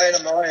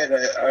 Adam, I had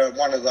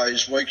one of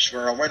those weeks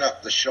where I went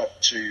up the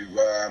shop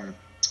to.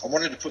 I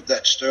wanted to put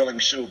that sterling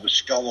silver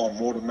skull on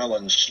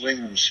Watermelon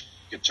Slim's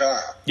guitar.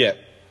 Yeah.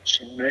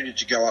 So I needed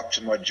to go up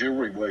to my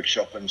jewellery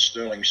workshop and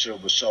sterling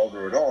silver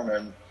solder it on,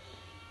 and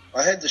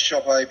I had the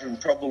shop open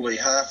probably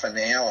half an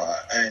hour,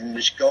 and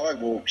this guy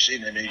walks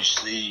in, and he's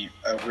the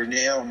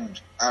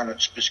renowned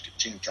Arnott's biscuit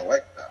tin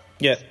collector.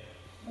 Yeah.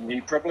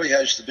 He probably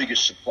has the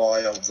biggest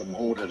supply of them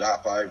hoarded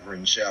up over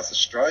in South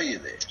Australia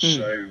there.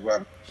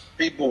 So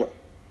he bought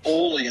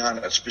all the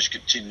Arnott's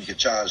biscuit tin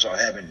guitars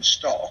I have in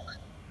stock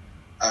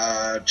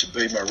to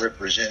be my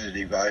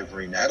representative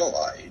over in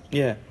Adelaide.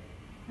 Yeah.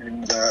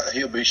 And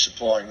he'll be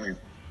supplying me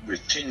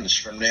with tins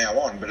from now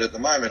on. But at the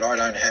moment, I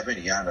don't have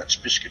any Arnott's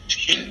biscuit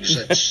tins.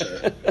 That's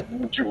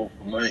unusual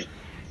for me,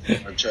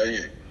 I tell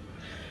you.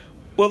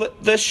 Well,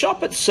 the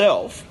shop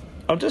itself,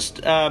 I'm just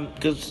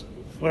because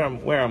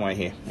where am I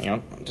here? Hang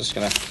on, I'm just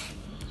gonna.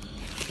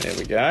 There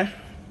we go.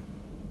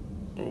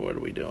 What are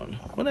we doing?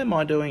 What am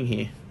I doing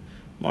here?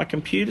 My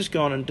computer's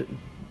decided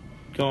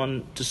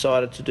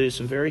to do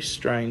some very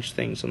strange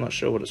things. I'm not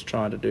sure what it's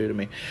trying to do to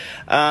me.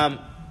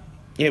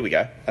 Here we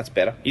go. That's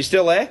better. You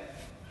still there?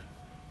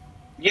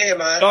 Yeah,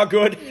 mate. Oh,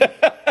 good.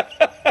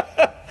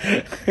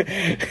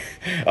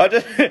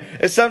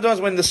 It's sometimes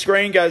when the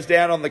screen goes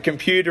down on the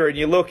computer and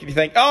you look and you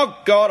think, oh,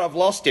 God, I've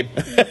lost him.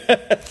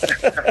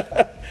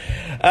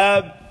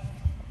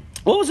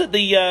 What was it?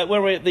 Where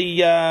were we at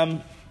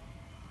the...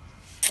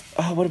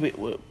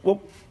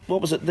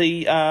 what was it?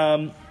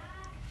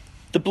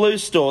 The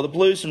blues store, the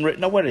blues and...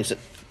 No, what is it?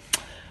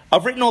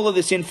 I've written all of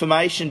this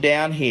information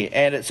down here,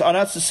 and I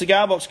know it's the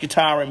Cigar Box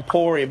Guitar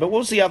Emporium, but what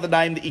was the other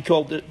name that you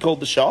called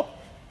the shop?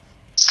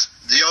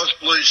 The Oz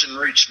Blues and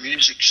Roots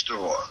Music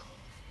Store.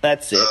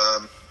 That's it.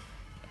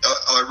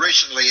 I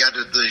recently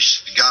added the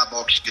Cigar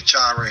Box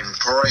Guitar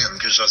Emporium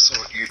because I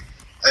thought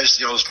as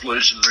the Oz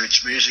Blues and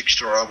Roots Music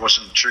Store, I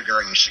wasn't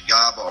triggering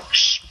Cigar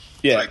Box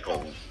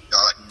people in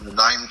the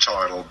name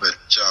title, but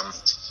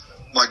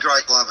my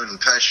great love and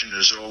passion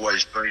has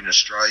always been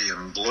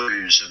Australian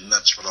blues, and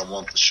that's what I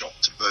want the shop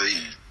to be.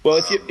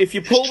 Well, if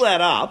you pull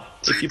that up,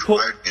 if you pull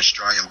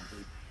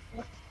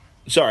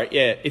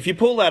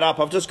that up,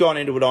 I've just gone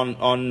into it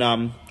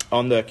on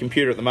the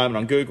computer at the moment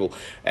on Google,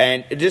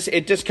 and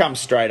it just comes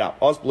straight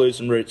up. Oz Blues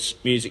and Roots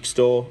Music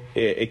Store.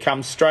 It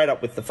comes straight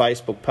up with the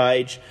Facebook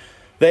page.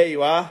 There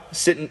you are,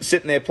 sitting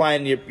there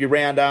playing your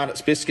round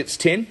Arnott's biscuits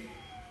tin,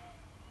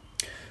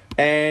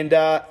 and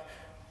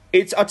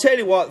I'll tell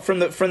you what, from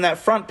that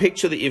front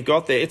picture that you've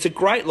got there, it's a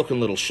great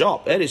looking little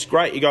shop. That is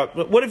great.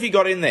 What have you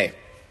got in there?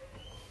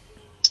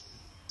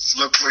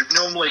 Look, we've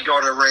normally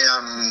got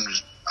around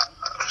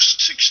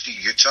 60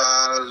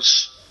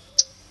 guitars.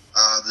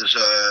 There's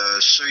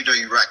a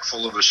CD rack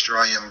full of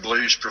Australian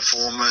blues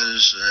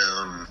performers.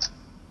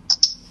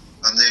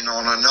 And then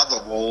on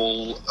another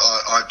wall,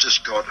 I've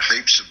just got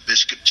heaps of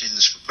biscuit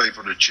tins for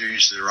people to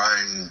choose their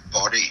own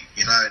body.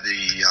 You know,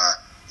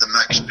 the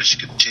Max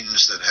biscuit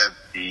tins that have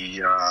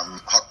the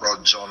hot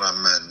rods on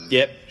them and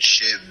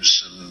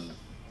Chevs and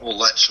all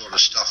that sort of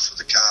stuff for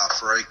the car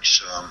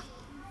freaks.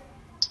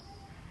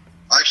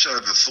 I actually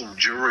have a full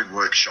jewellery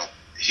workshop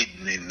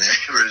hidden in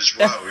there as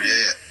well,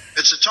 yeah.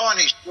 It's a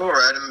tiny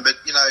store, Adam, but,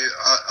 you know,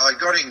 I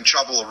got in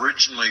trouble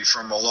originally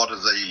from a lot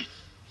of the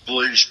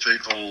blues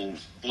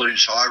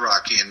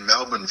hierarchy in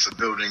Melbourne for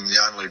building the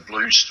only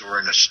blues store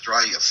in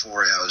Australia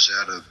 4 hours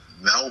out of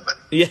Melbourne.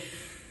 Yeah.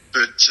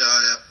 But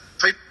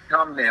people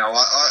come now.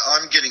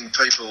 I'm getting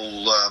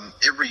people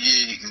every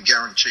year. You can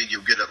guarantee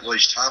you'll get at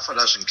least half a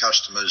dozen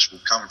customers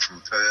will come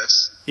from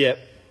Perth. Yep.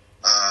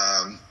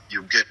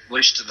 You'll get at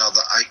least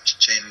another 8 to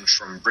 10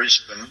 from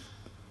Brisbane,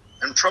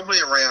 and probably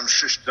around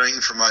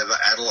 15 from over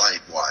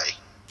Adelaide way.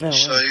 Oh, wow.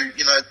 So,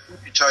 you know, the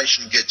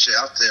reputation gets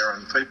out there,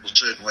 and people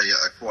certainly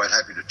are quite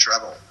happy to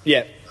travel.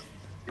 Yep.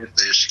 Get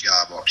their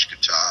cigar box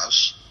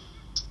guitars.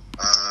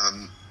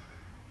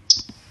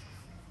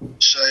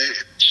 So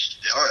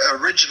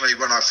originally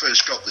when I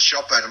first got the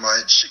shop Adam, I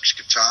had 6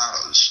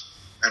 guitars,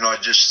 and I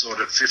just thought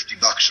at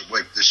 $50 a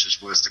week this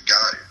is worth a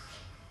go.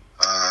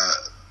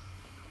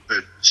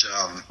 But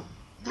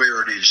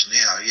where it is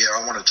now,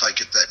 I want to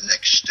take it that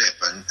next step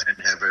and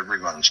have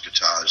everyone's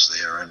guitars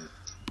there, and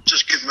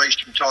just give me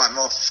some time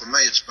off. For me,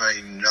 it's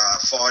been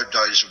 5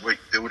 days a week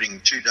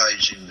building, 2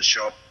 days in the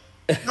shop,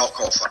 knock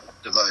off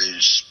after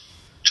those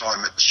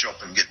time at the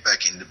shop and get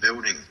back into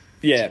building.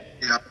 Yeah.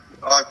 You know,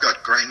 I've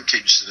got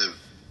grandkids that have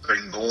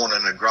been born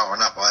and are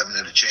growing up. I haven't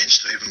had a chance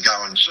to even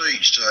go and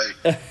see. So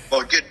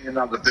by getting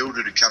another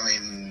builder to come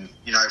in,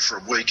 you know, for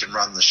a week and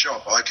run the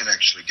shop, I can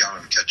actually go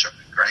and catch up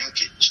with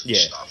grandkids and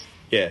stuff.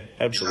 Yeah,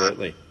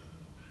 absolutely. You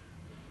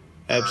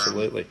know?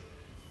 Absolutely.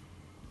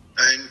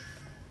 And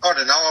I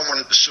don't know, I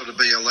want it to sort of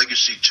be a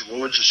legacy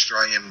towards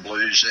Australian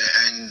blues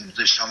and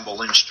this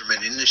humble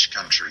instrument in this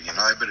country, you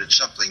know, but it's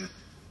something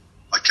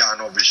I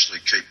can't obviously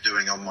keep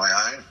doing on my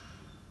own,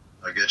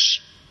 I guess.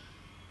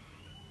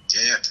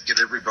 Yeah, get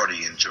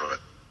everybody into it.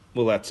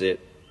 Well, that's it.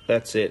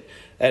 And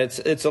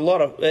it's a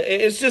lot of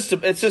it's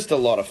just a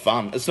lot of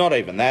fun. It's not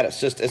even that.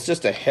 It's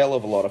just a hell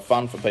of a lot of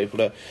fun for people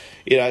to,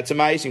 you know. It's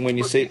amazing when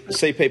you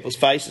see people's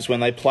faces when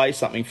they play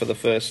something for the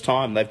first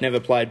time. They've never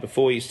played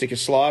before. You stick a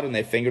slide on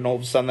their finger, and all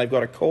of a sudden they've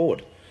got a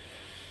chord.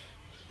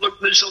 Look,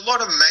 there's a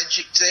lot of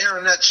magic there,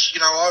 and that's, you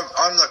know,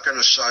 I'm not going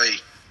to say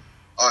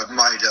I've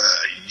made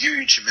a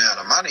huge amount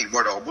of money.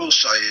 What I will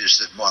say is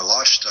that my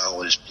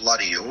lifestyle is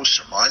bloody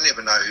awesome. I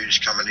never know who's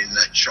coming in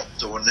that shop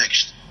door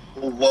next,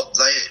 or what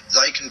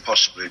they can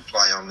possibly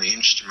play on the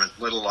instrument,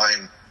 let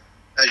alone,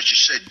 as you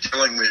said,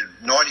 dealing with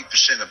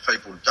 90% of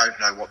people don't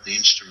know what the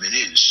instrument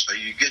is. So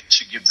you get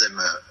to give them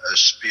a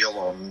spiel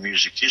on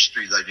music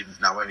history they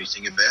didn't know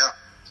anything about.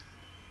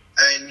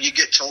 And you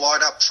get to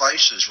light up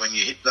faces when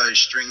you hit those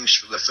strings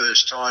for the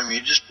first time. You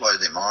just blow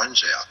their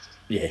minds out,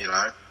 you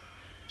know.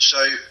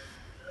 So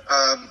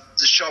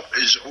the shop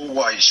is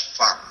always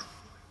fun,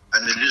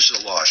 and it is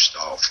a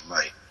lifestyle for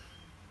me,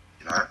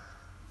 you know.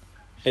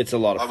 It's a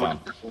lot of fun. I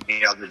wouldn't do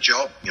any other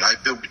job, you know,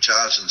 build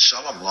guitars and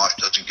sell them. Life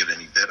doesn't get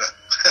any better.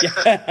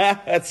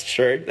 That's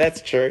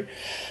true.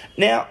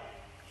 Now,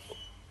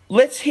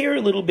 let's hear a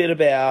little bit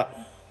about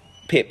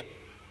Pip.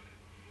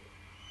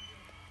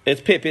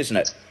 It's Pip, isn't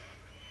it?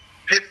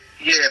 Pip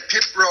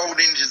rolled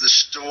into the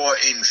store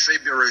in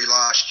February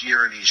last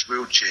year in his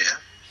wheelchair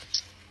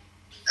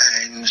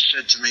and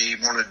said to me he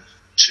wanted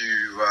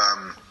to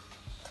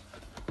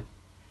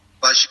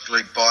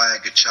basically buy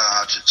a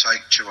guitar to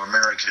take to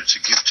America to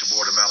give to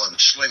Watermelon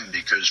Slim,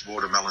 because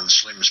Watermelon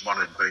Slim's one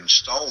had been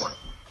stolen.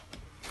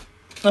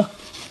 Oh.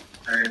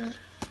 And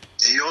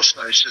he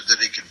also said that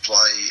he could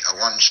play a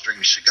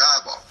one-string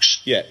cigar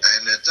box. Yeah.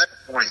 And at that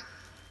point,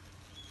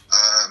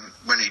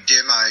 when he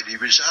demoed, he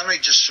was only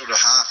just sort of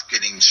half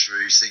getting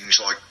through things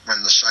like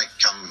When the Saint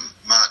Come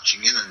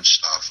Marching In and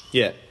stuff.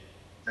 Yeah.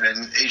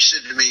 And he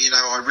said to me, you know,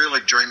 I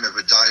really dream of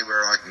a day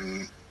where I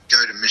can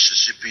go to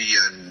Mississippi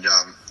and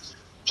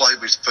play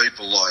with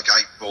people like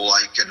 8-Ball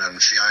Aiken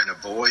and Fiona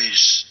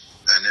Boys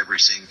and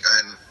everything.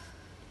 And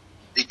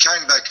he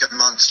came back a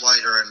month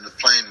later and the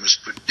plan was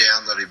put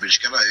down that he was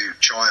going to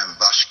try and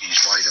busk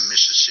his way to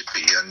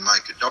Mississippi and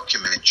make a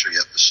documentary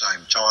at the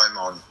same time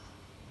on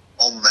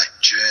that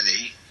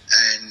journey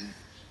and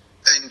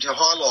to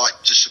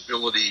highlight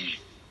disability,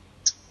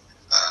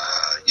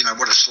 you know,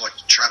 what it's like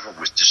to travel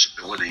with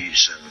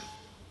disabilities and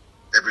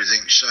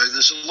everything. So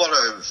there's a lot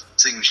of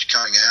things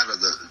coming out of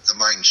the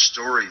main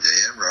story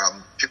there.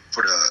 Pip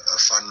put a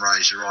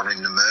fundraiser on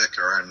in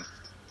America, and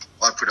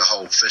I put a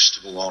whole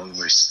festival on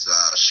with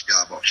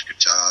cigar box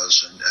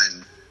guitars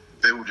and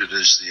billed it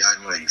as the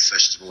only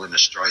festival in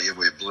Australia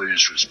where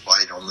blues was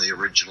played on the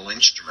original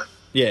instrument.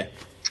 Yeah.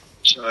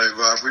 So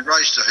we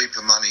raised a heap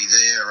of money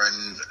there,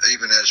 and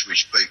even as we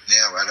speak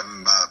now,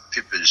 Adam,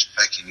 Pip is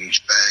packing his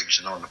bags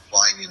and on a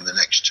plane in the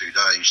next 2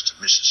 days to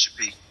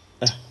Mississippi.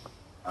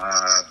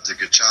 The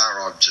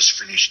guitar I've just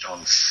finished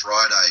on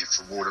Friday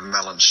for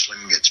Watermelon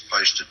Slim gets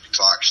posted to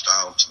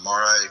Clarksdale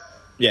tomorrow.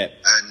 Yeah.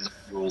 And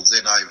we'll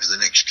then over the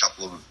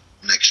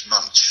next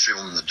months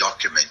film the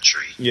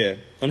documentary. Yeah.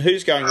 And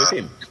who's going with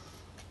him?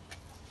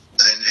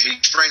 And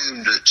his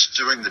friend that's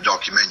doing the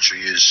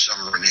documentary is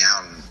some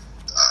renowned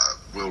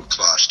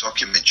world-class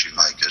documentary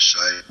maker,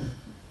 so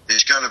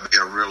there's going to be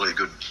a really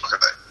good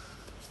doco.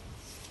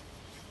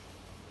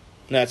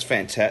 That's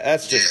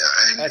fantastic.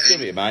 That's going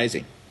to be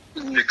amazing.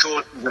 In the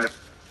course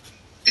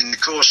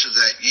of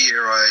that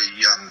year, I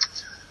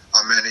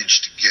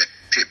managed to get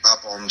Pip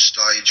up on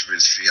stage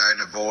with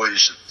Fiona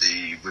Boys at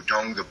the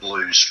Wodonga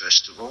Blues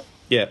Festival.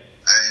 Yeah.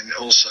 and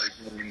also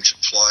got him to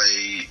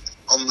play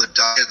on the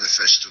day of the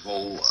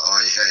festival.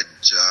 I had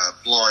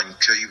Blind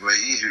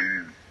Kiwi,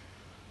 who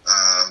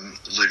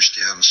lives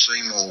down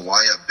Seymour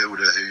Way, a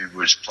builder who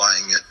was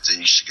playing at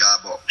the Cigar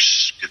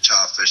Box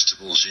Guitar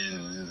Festivals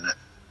in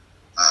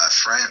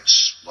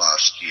France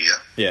last year.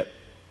 Yeah.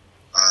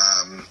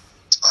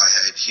 I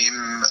had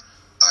him,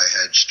 I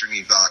had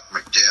Stringy Bark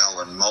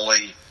McDowell and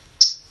Molly,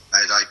 I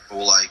had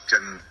 8-Ball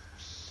Aiken,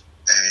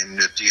 and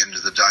at the end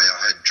of the day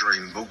I had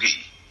Dream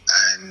Boogie.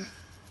 And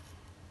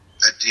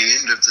at the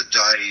end of the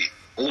day,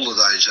 all of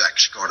those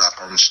acts got up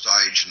on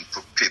stage and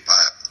put Pip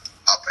up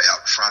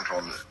out front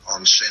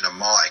on centre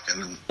mic,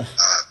 and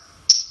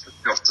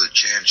got the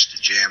chance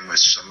to jam with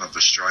some of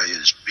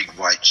Australia's big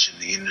weights in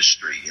the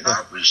industry. You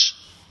know, it was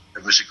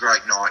a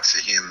great night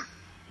for him.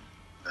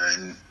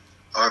 And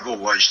I've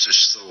always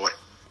just thought,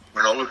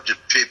 when I looked at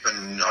Pip,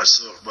 and I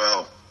thought,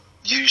 well,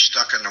 you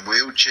stuck in a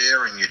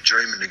wheelchair and you're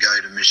dreaming to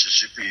go to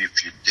Mississippi.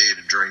 If you dare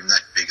to dream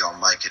that big, I'll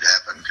make it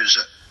happen. Because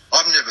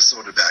I've never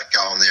thought about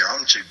going there.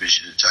 I'm too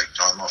busy to take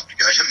time off to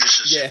go to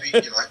Mississippi,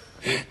 you know.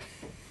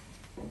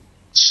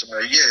 So,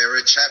 yeah,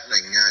 it's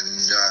happening,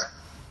 and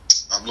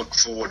I'm looking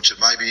forward to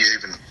maybe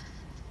even,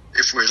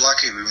 if we're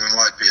lucky, we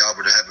might be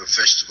able to have a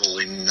festival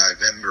in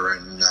November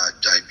and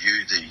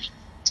debut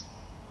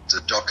the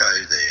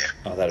doco there.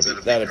 Oh,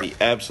 that'd be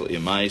absolutely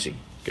amazing.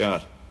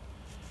 God.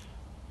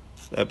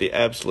 That'd be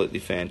absolutely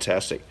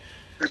fantastic.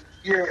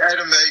 Yeah,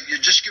 Adam, you're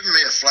just giving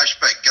me a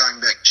flashback going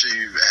back to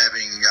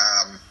having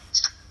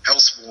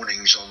health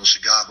warnings on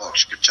cigar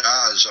box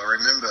guitars. I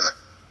remember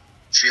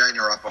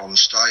Fiona up on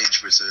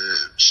stage with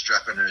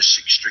strapping her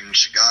 6-string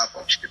cigar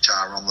box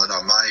guitar on that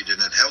I made,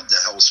 and it held the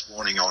health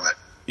warning on it.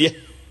 Yeah.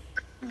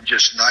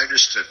 Just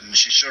noticed it, and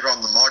she said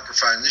on the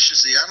microphone, "This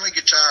is the only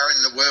guitar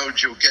in the world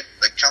you'll get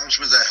that comes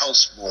with a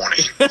health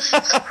warning."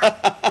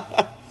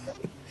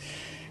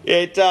 Yeah,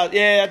 it does.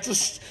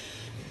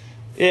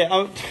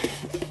 Yeah,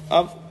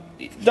 I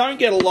don't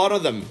get a lot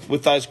of them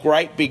with those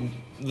great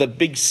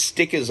big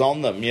stickers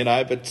on them, you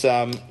know. But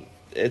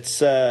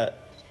it's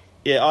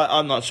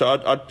I'm not sure.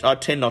 I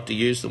tend not to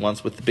use the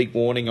ones with the big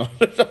warning on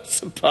it, I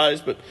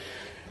suppose, but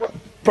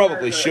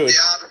probably should. The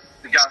art of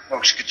the gun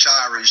box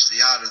guitar is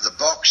the art of the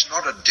box,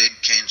 not a dead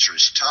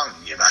cancerous tongue,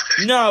 you know.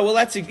 No, well,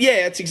 that's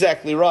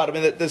exactly right. I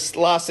mean, this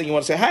last thing you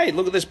want to say, hey,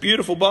 look at this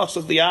beautiful box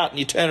of the art, and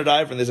you turn it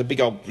over and there's a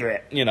big old,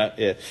 you know,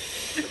 yeah.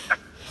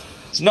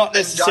 It's not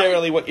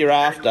necessarily what you're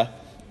after.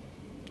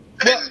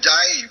 And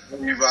Dave,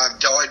 who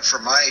died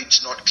from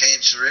AIDS, not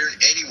cancer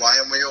anyway,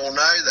 and we all know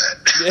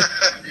that. Yeah.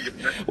 You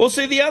know? Well,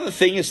 see, the other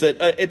thing is that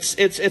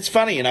it's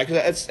funny, you know,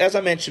 because as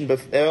I mentioned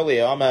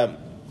earlier, I'm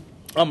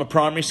a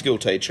primary school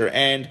teacher,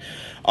 and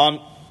I'm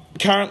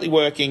currently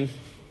working.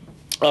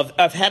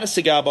 I've had a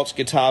cigar box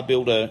guitar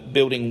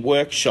building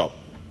workshop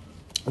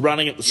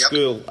running at the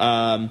school.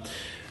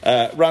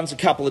 Runs a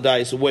couple of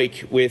days a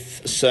week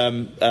with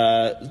some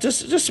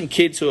just some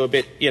kids who are a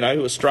bit, you know,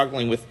 who are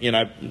struggling with, you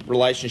know,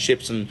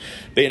 relationships and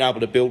being able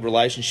to build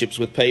relationships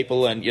with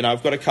people. And, you know,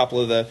 I've got a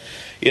couple of the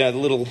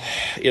little,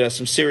 you know,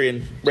 some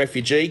Syrian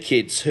refugee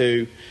kids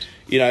who,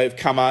 you know, have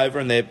come over,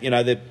 and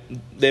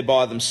they're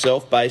by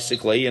themselves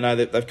basically. You know,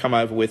 they've come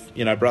over with,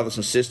 you know, brothers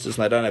and sisters,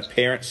 and they don't have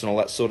parents and all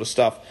that sort of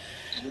stuff.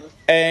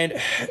 And,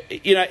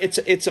 you know,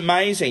 it's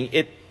amazing.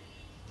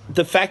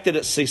 The fact that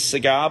it's a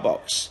cigar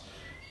box.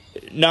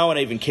 No one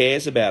even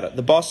cares about it.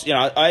 The boss, you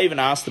know, I even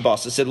asked the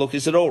boss, I said, look,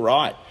 is it all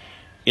right,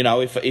 you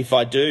know, if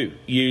I do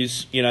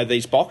use, you know,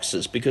 these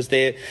boxes, because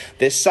they're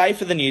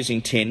safer than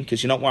using tin,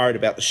 because you're not worried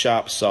about the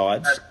sharp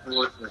sides.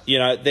 Absolutely. You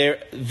know,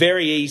 they're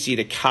very easy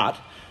to cut,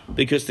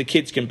 because the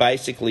kids can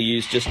basically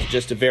use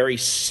just a very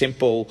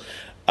simple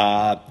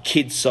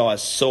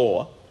kid-sized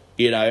saw,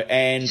 you know,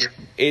 and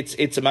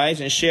it's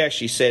amazing. She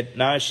actually said,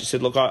 no, she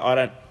said, look, I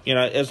don't, you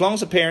know, as long as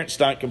the parents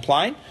don't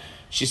complain,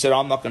 she said,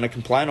 I'm not going to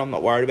complain, I'm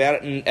not worried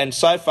about it. And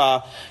so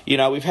far, you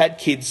know, we've had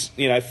kids,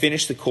 you know,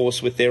 finish the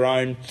course with their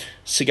own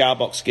cigar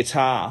box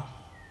guitar,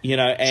 you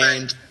know,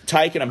 and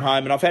taken them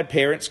home. And I've had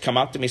parents come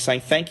up to me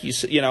saying, thank you,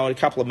 you know, and a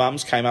couple of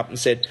mums came up and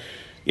said,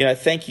 you know,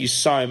 thank you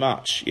so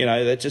much. You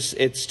know,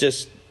 it's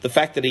just the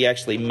fact that he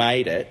actually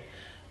made it.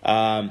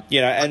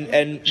 You know,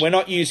 and we're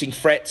not using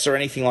frets or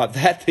anything like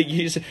that. They're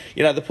using,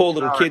 you know, the poor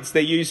little kids,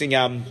 they're using...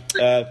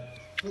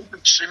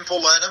 simple,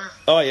 Adam.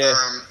 Oh, yeah.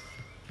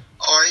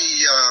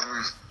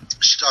 I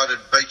started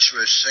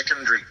Beechworth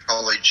Secondary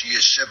College, year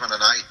 7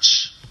 and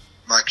 8s,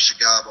 make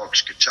cigar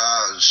box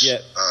guitars.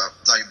 Yeah.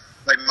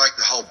 They make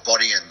the whole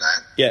body in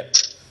that. Yeah.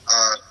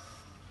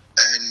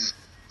 And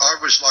I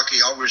was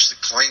lucky, I was the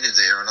cleaner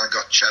there, and I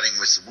got chatting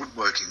with the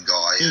woodworking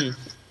guy. And,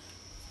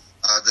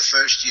 the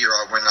first year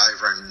I went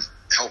over and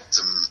helped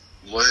them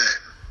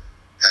learn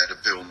how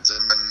to build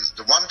them. And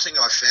the one thing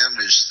I found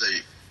is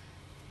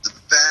the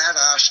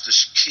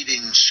badassest kid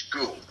in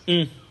school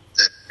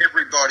that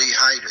everybody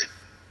hated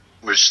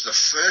was the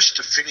first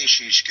to finish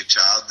his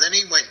guitar. Then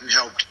he went and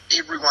helped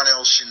everyone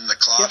else in the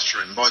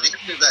classroom. Yep. By the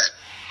end of that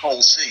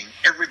whole thing,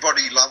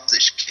 everybody loved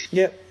this kid.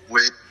 Yep.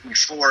 Where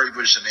before he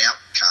was an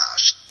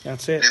outcast.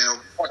 That's it. Now,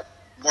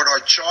 what I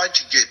tried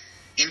to get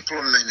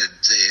implemented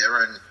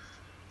there, and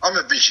I'm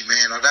a busy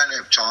man. I don't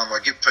have time. I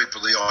give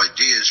people the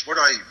ideas. What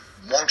I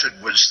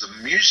wanted was the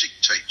music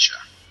teacher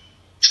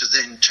to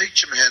then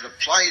teach them how to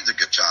play the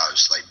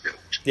guitars they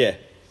built. Yeah.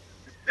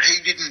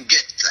 He didn't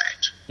get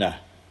that. No.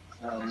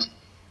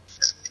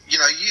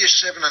 Year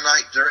 7 and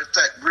 8, they're at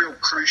that real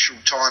crucial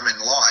time in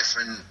life,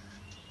 and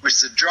with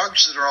the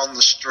drugs that are on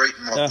the street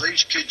and what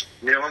these kids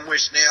are dealing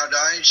with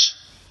nowadays,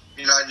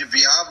 to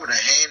be able to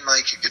hand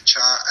make a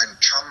guitar and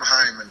come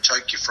home and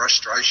take your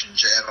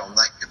frustrations out on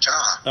that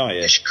guitar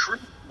is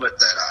critical at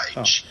that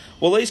age. Oh.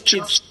 Well, these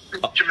kids... Just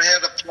teach them how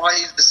to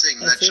play the thing.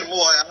 That's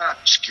all I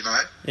ask,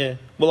 Yeah.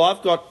 Well,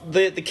 I've got...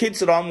 The kids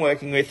that I'm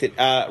working with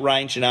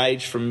range in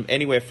age from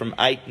anywhere from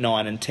 8,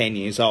 9 and 10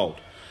 years old.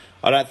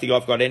 I don't think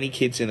I've got any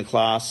kids in the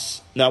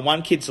class... No,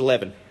 one kid's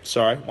 11.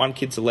 Sorry, one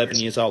kid's 11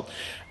 years old.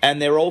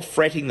 And they're all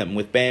fretting them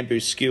with bamboo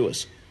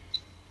skewers.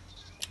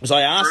 As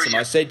I asked them,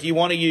 I said, do you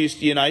want to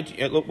use,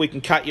 look, we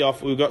can cut you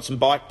off. We've got some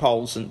bike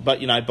poles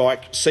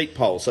bike seat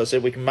poles. So I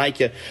said, we can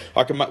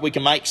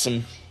make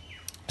some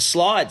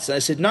slides. And they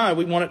said, no,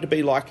 we want it to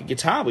be like a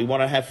guitar. We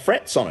want to have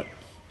frets on it.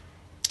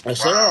 I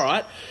said, all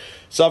right.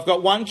 So I've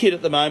got one kid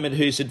at the moment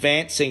who's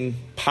advancing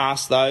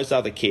past those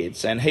other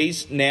kids, and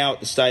he's now at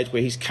the stage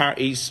where he's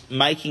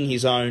making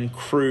his own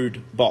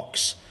crude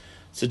box.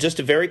 So just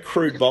a very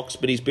crude box,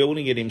 but he's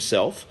building it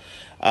himself.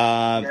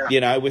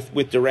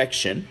 With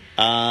direction,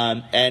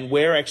 and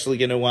we're actually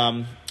going to.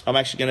 I'm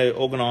actually going to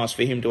organise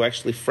for him to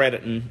actually fret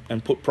it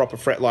and put proper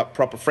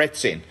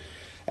frets in.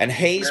 And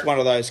he's one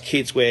of those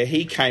kids where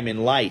he came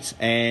in late,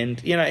 and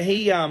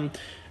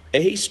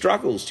he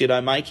struggles,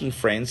 making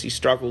friends. He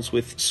struggles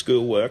with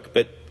schoolwork,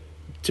 but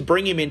to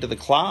bring him into the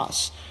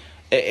class,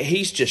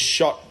 he's just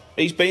shot.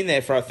 He's been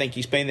there for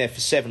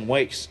 7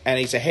 weeks, and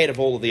he's ahead of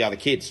all of the other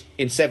kids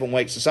in 7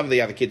 weeks. So some of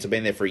the other kids have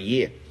been there for a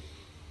year.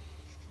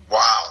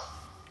 Wow.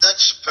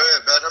 That's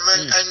superb,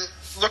 and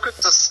look at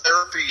the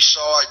therapy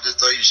side that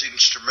these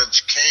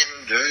instruments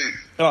can do.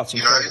 Oh, it's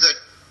incredible.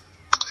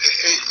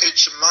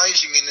 It's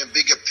amazing in a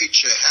bigger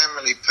picture how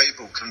many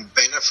people can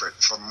benefit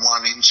from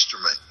one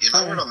instrument. You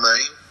know what I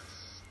mean?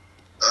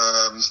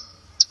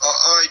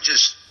 I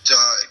just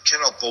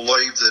cannot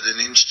believe that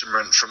an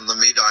instrument from the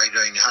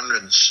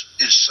mid-1800s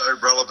is so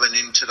relevant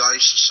in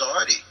today's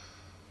society.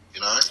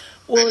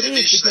 Well, it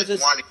is because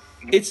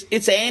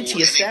it's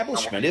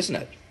anti-establishment, isn't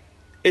it?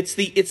 It's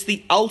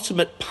the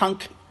ultimate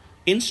punk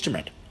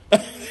instrument. And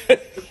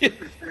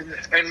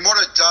what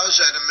it does,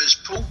 Adam, is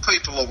pull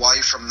people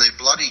away from their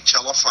bloody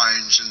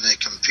telephones and their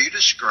computer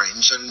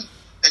screens and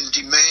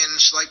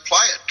demands they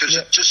play it because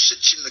it just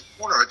sits in the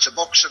corner. It's a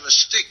box and a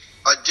stick.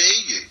 I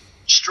dare you,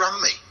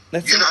 strum me.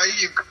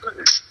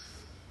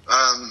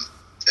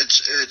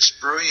 It's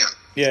brilliant.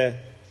 Yeah,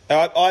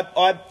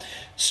 I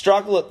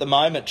struggle at the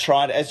moment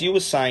trying, as you were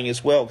saying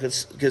as well,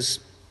 because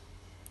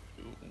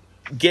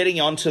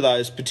getting onto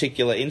those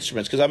particular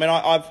instruments, because I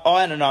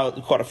know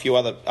quite a few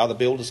other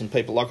builders and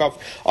people. Like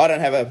I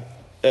don't have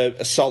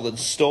a solid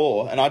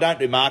store, and I don't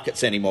do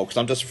markets anymore because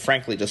I'm just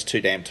frankly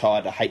too damn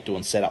tired. I hate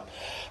doing setup.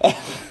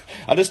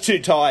 I'm just too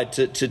tired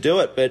to do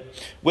it. But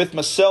with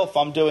myself,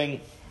 I'm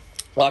doing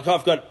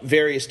I've got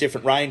various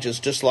different ranges,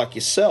 just like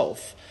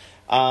yourself.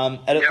 And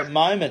at the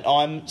moment,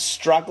 I'm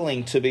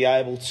struggling to be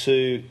able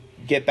to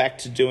get back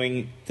to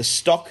doing the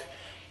stock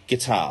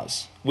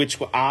guitars, which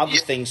are the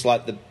things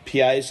like the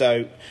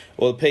piezo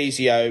or the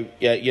piezo,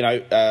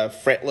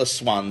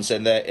 fretless ones,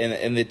 and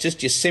they're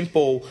just your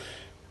simple,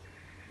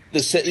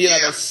 those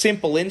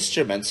simple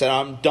instruments. And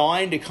I'm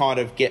dying to kind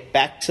of get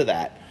back to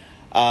that.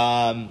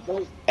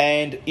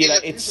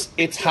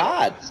 It's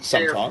hard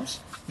sometimes,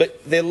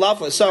 but they're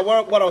lovely. So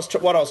what I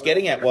was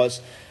getting at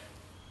was,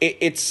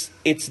 it's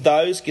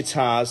those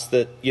guitars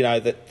that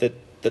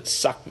that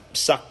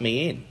suck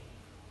me in,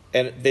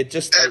 and they're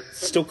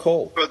still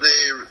cool. But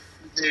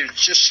they're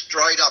just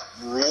straight up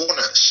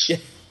rawness. Yeah.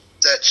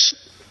 That's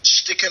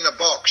stick in a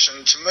box,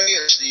 and to me,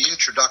 it's the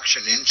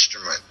introduction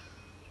instrument.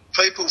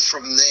 People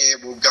from there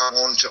will go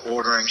on to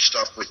ordering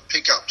stuff with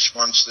pickups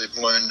once they've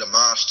learned to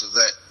master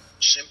that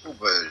simple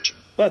version.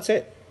 Well, that's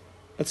it.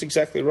 That's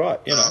exactly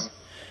right. Do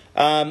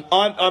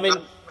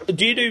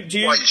you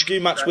do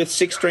much with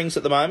 6 strings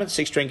at the moment?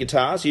 6-string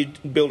guitars? Are you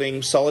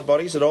building solid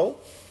bodies at all?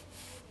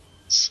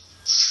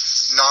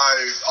 No,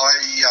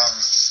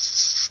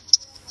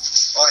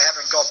 I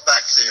haven't got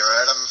back there,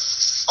 Adam.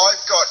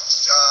 I've got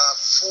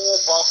 4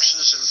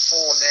 boxes and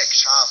 4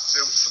 necks half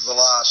built for the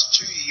last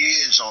 2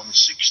 years on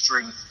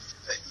 6-string.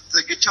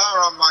 The guitar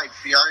I made,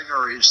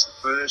 Fiona, is the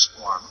first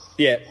one.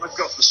 Yeah. I've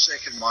got the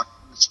second one.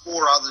 There's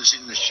 4 others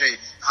in the shed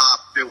half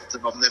built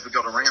that I've never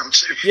got around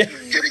to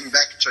getting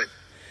back to.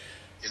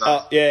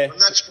 And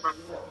that's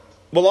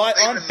what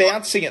I'm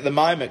bouncing at the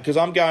moment because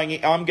I'm going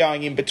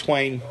in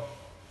between.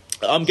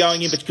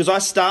 Because I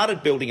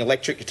started building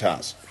electric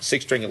guitars,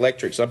 6-string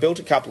electrics. I built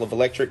a couple of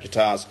electric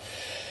guitars,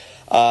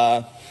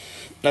 and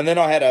then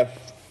I had a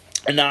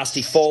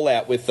nasty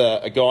fallout with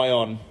a guy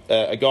on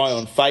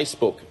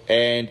Facebook,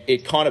 and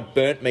it kind of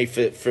burnt me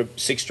for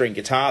 6-string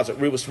guitars. It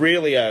was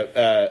really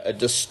a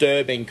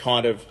disturbing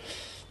kind of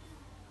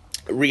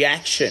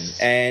reaction,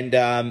 and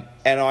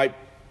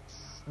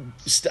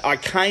I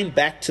came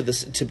back to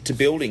this to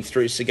building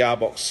through cigar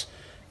box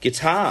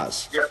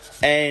guitars,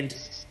 and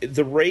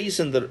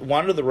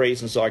one of the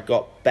reasons I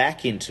got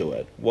back into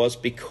it was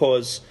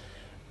because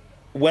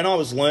when I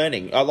was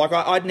learning,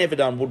 I'd never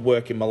done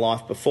woodwork in my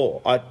life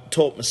before. I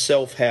taught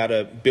myself how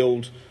to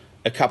build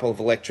a couple of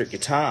electric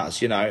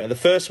guitars, and the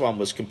first one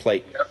was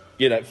complete.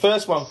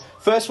 First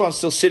one's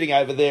still sitting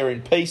over there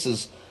in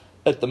pieces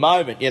at the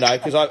moment,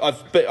 because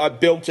I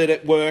built it,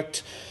 it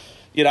worked.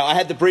 I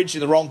had the bridge in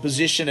the wrong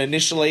position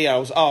initially. I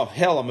was,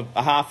 I'm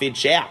a half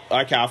inch out.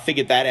 Okay, I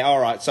figured that out. All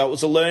right, so it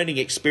was a learning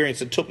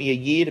experience. It took me a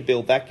year to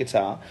build that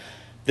guitar.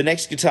 The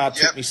next guitar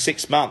took me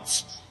 6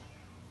 months.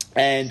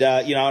 And,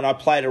 and I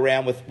played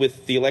around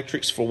with the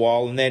electrics for a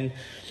while. And then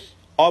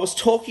I was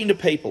talking to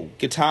people,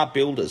 guitar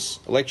builders,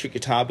 electric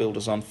guitar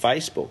builders on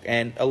Facebook.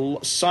 And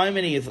so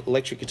many of the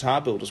electric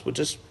guitar builders were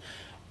just,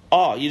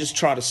 you're just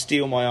trying to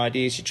steal my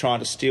ideas. You're trying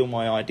to steal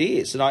my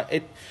ideas.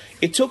 And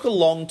it took a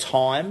long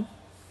time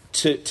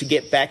to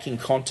get back in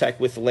contact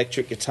with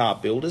electric guitar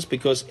builders,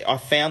 because I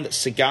found that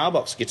cigar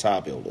box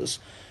guitar builders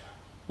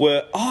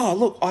were,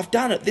 look, I've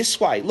done it this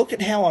way. Look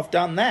at how I've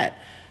done that.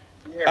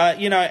 And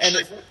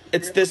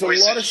there's a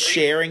lot of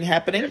sharing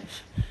happening,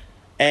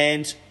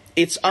 and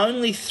it's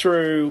only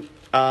through,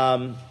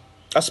 I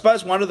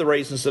suppose one of the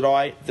reasons that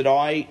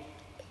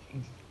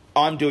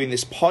I'm doing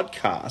this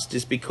podcast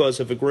is because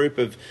of a group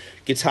of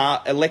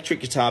electric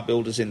guitar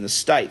builders in the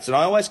States. And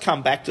I always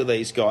come back to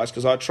these guys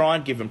because I try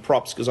and give them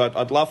props, because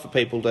I'd love for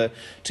people to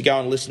go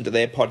and listen to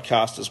their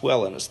podcast as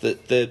well. And it's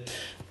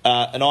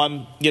and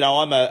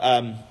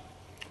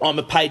I'm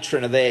a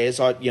patron of theirs.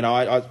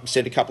 I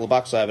send a couple of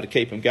bucks over to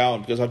keep them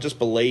going, because I just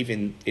believe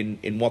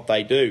in what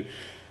they do.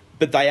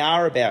 But they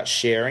are about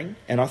sharing,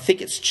 and I think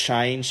it's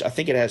changed. I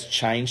think it has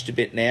changed a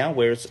bit now,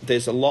 where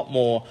there's a lot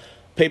more.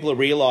 People are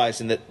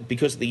realising that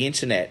because of the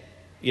internet,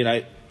 you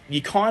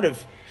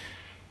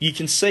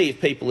can see if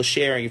people are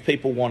sharing, if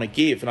people want to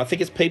give. And I think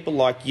it's people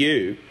like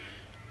you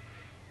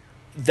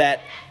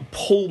that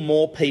pull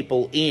more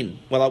people in.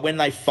 Well, when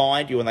they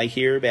find you and they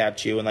hear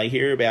about you and they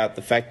hear about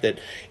the fact that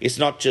it's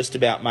not just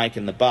about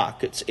making the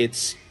buck.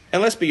 It's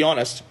and let's be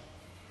honest,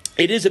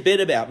 it is a bit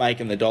about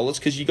making the dollars,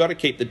 because you got to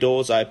keep the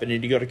doors open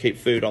and you got to keep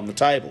food on the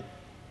table.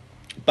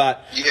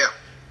 But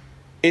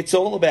it's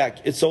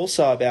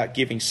also about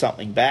giving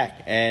something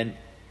back. And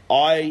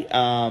I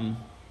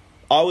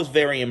was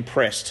very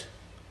impressed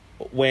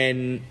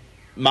when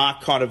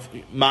Mark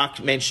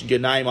mentioned your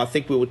name. I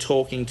think we were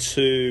talking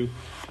to,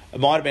 it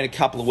might have been a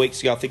couple of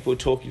weeks ago, I think we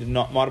were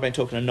might have been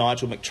talking to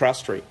Nigel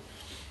McTrustry,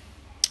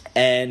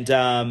 and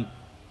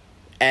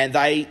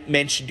they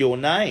mentioned your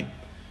name,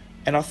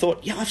 and I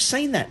thought, I've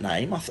seen that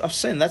name. I've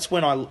seen. That's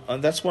when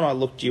I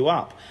looked you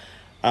up.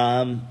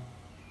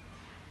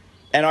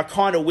 And I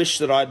kind of wish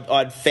that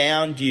I'd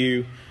found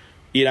you,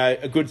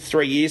 a good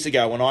 3 years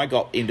ago when I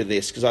got into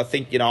this, because I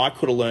think, I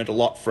could have learned a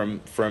lot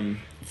from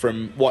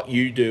what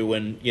you do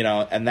and,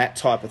 and that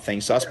type of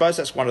thing. So I suppose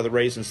that's one of the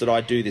reasons that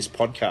I do this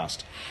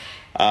podcast,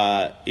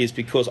 is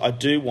because I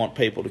do want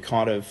people to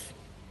kind of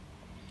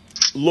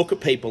look at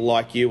people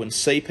like you and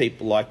see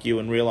people like you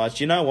and realise,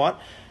 you know what,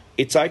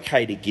 it's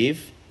okay to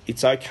give.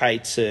 It's okay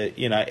to,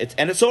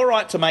 and it's all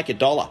right to make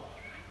 $1.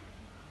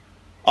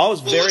 I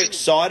was very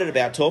excited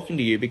about talking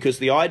to you, because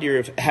the idea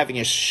of having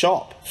a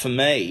shop for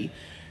me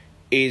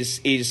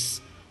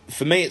is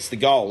for me, it's the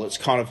goal. It's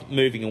kind of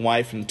moving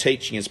away from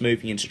teaching, is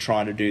moving into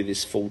trying to do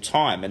this full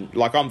time. And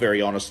I'm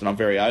very honest and I'm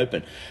very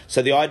open.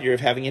 So the idea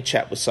of having a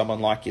chat with someone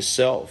like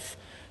yourself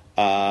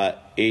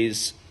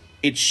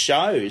it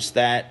shows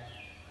that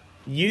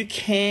you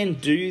can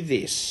do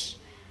this.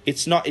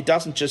 It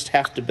doesn't just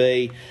have to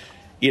be,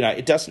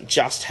 it doesn't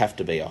just have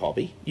to be a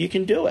hobby. You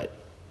can do it.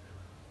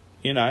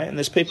 And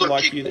there's people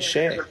like you that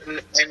share.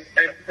 And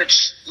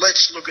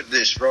let's look at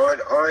this, right?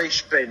 I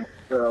spent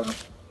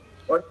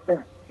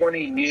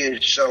 20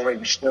 years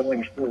selling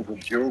silver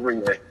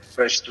jewellery at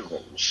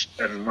festivals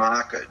and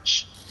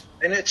markets,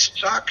 and it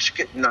sucks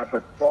getting up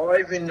at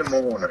 5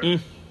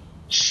 a.m,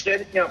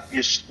 setting up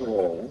your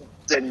stall,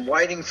 then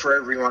waiting for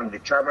everyone to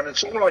come. And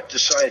it's all right to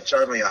say it's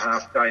only a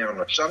half day on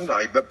a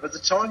Sunday, but by the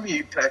time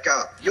you pack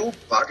up, you're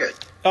buggered.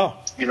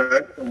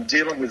 From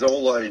dealing with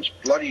all those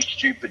bloody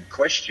stupid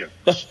questions.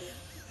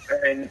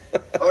 And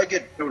I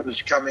get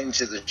builders come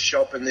into the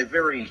shop and they're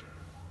very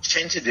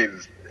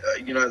tentative.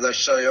 They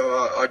say,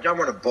 I don't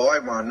want to buy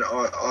one.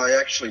 I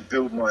actually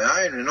build my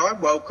own. And I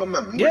welcome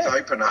them with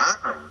open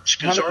arms,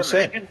 because I'm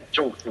happy to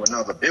talk to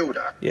another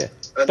builder. Yeah.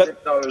 And then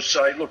they'll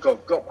say, look,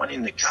 I've got one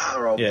in the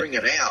car. I'll bring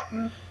it out.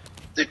 And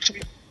they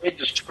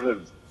just sort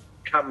of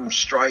come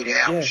straight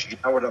out. You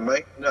know what I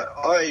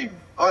mean?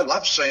 I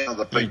love seeing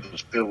other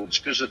people's builds,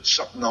 because it's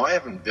something I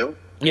haven't built.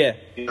 Yeah.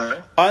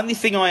 Only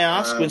thing I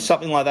ask when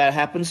something like that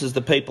happens is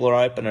the people are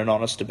open and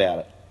honest about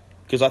it.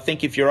 Because I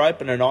think if you're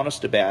open and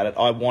honest about it,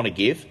 I want to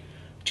give.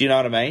 Do you know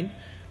what I mean?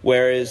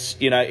 Whereas,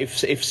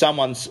 if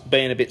someone's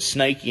been a bit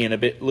sneaky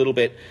and little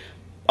bit,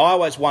 I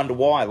always wonder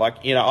why.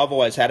 I've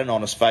always had an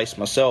honest face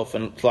myself,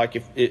 and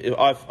if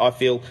I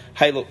feel,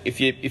 hey, look, if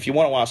you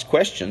want to ask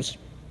questions,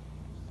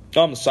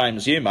 I'm the same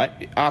as you,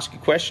 mate. Ask a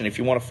question if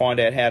you want to find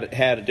out how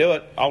to do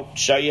it. I'll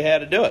show you how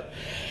to do it.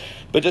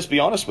 But just be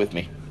honest with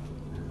me.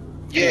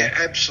 Yeah,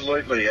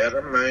 absolutely,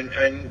 Adam.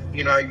 And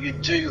you know, you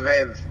do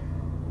have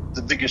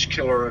the biggest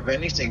killer of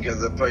anything are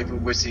the people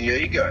with the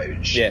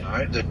egos, you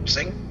know, that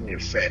think they're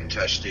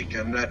fantastic,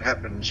 and that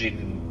happens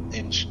in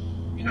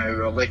you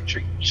know,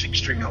 electric,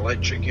 six-string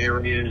electric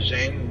areas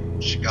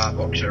and cigar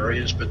box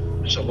areas, but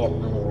there's a lot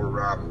more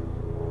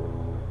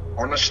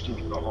honesty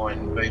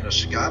behind being a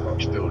cigar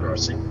box builder, I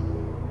think.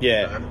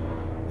 Yeah.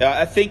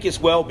 I think as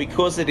well,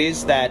 because it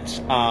is that,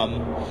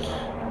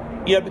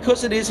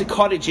 because it is a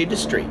cottage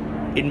industry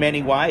in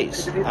many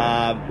ways,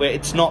 where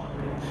it's not,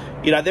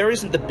 there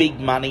isn't the big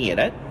money in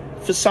it.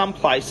 For some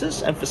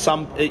places, and for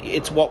some,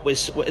 it's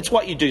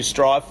what you do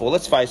strive for.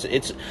 Let's face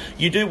it,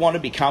 you do want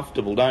to be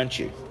comfortable, don't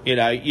you? You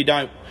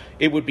don't.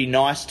 It would be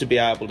nice to be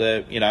able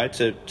to,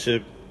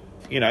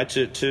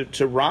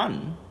 to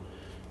run.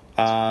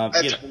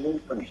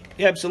 Absolutely.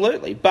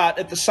 Absolutely. But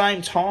at the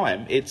same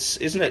time,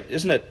 isn't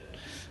it?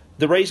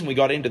 The reason we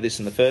got into this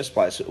in the first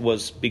place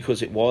was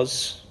because it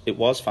was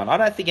fun. I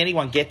don't think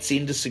anyone gets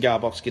into cigar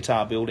box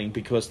guitar building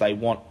because they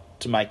want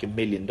to make $1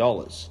 million.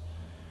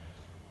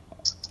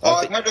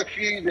 I've had a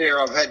few there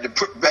I've had to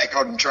put back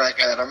on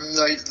track, Adam.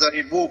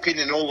 They walk in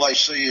and all they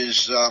see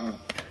is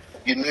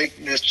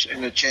uniqueness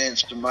and a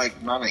chance to make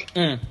money.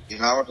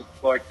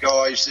 It's like,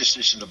 guys, this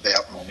isn't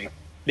about money.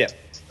 Yeah.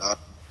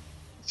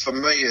 For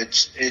me,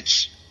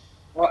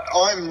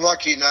 I'm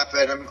lucky enough,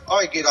 Adam.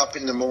 I get up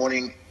in the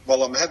morning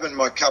while I'm having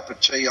my cup of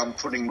tea. I'm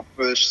putting the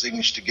first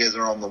things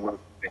together on the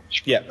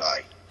workbench for the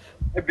day.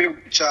 I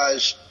build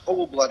guitars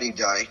all bloody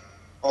day.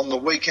 On the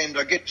weekend,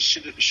 I get to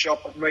sit at the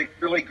shop and meet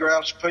really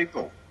grouse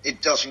people.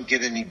 It doesn't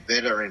get any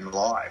better in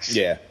life.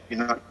 Yeah.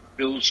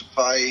 Bills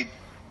are paid.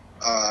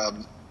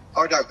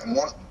 I don't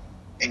want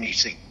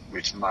anything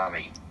with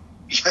money.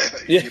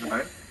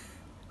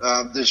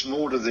 There's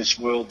more to this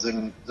world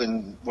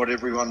than what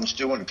everyone's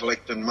doing,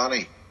 collecting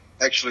money.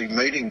 Actually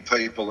meeting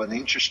people and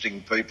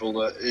interesting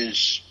people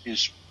is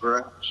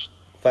great.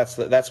 That's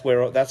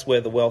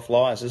where the wealth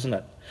lies, isn't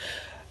it?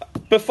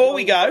 Before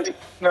we go,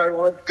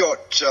 I've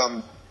got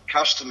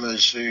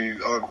customers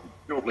who are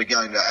shortly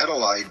going to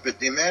Adelaide, but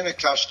the amount of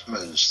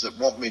customers that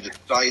want me to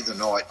stay the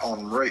night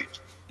en route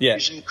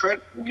is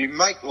incredible. You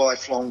make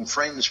lifelong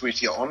friends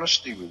with your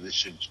honesty with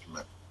this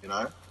instrument,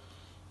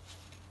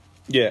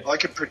 Yeah. I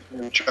could pretty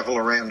much travel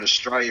around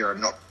Australia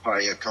and not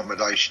pay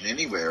accommodation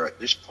anywhere at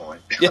this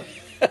point. Yeah.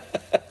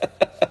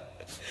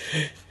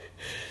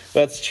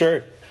 That's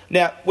true.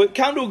 Now, we've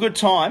come to a good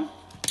time.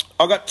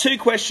 I've got 2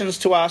 questions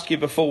to ask you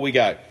before we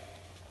go.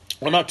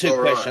 Well, not 2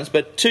 questions,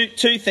 but two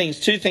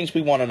things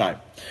we want to know.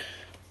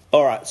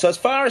 All right, so as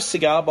far as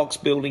cigar box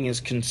building is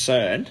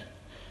concerned,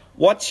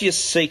 what's your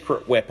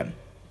secret weapon?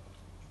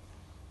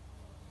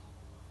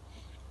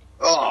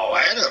 Oh,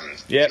 Adam,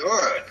 good.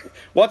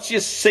 What's your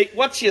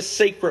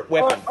secret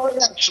weapon? I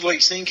actually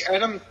think,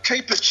 Adam,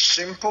 keep it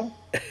simple,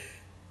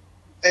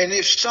 and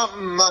if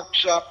something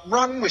mucks up,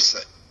 run with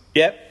it.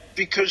 Yep.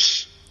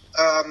 Because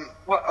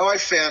what I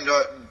found,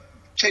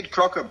 Ted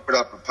Crocker put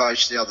up a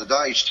post the other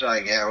day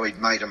saying how he'd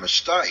made a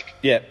mistake.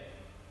 Yep.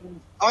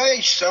 I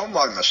sell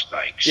my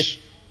mistakes. Yep.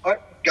 I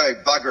go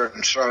bugger it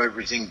and throw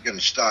everything and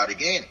start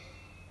again.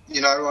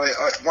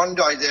 One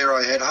day there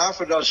I had half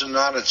a dozen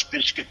Arnott's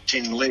biscuit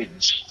tin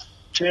lids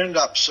turned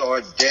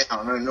upside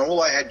down, and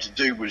all I had to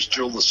do was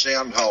drill the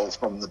sound hole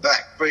from the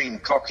back. Being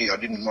cocky, I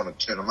didn't want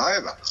to turn them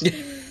over.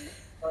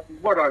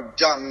 What I've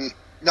done,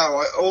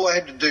 all I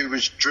had to do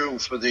was drill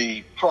for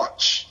the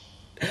pots.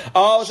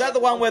 Oh, is that the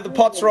one where the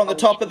pots are on the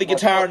top of the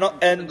guitar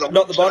and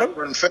not the bottom?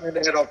 And found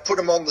out I put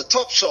them on the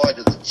top side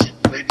of the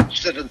lid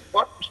instead of the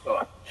bottom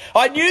side.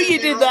 I knew you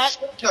did that.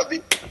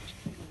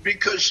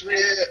 Because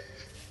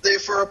they're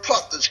for a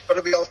pot that's got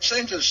to be off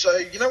centre. So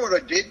you know what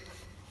I did?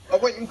 I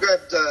went and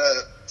grabbed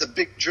the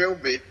big drill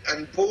bit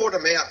and bored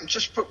them out and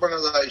just put one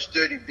of those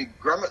dirty big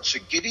grummets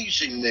of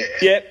giddies in there.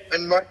 Yep.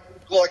 And made it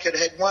look like it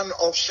had one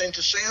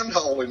off-centre sound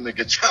hole in the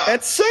guitar.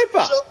 That's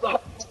super. So the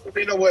whole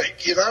in a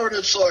week, and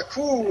it's like,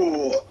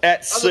 ooh.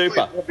 That's other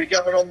super. People will be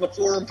going on the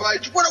forum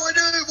page, what do I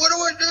do? What do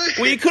I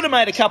do? Well, you could have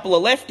made a couple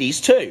of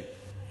lefties too.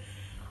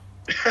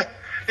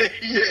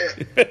 Yeah.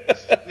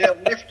 Now,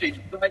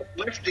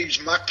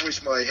 lefties muck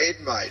with my head,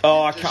 mate.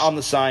 Oh, I'm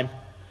the same.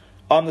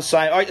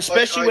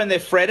 Especially when they're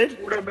fretted.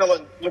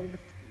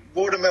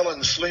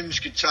 Watermelon Slim's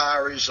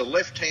guitar is a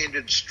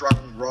left-handed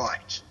strung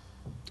right.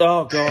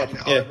 Oh, God,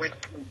 and yeah. I went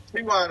through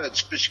 2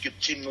 Arnott's biscuit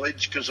tin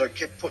lids because I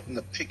kept putting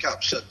the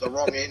pickups at the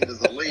wrong end of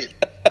the lid.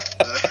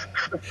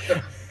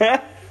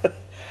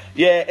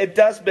 Yeah, it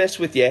does mess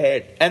with your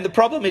head. And the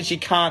problem is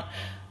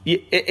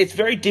it's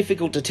very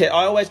difficult to tell.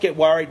 I always get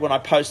worried when I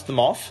post them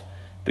off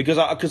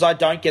because I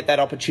don't get that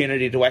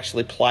opportunity to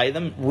actually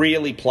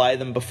really play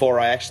them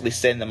before I actually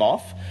send them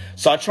off.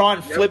 So I try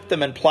and flip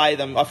them and play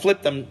them. I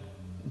flip them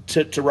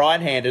to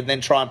right-handed and then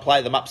try and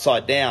play them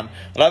upside down.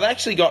 And I've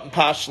actually gotten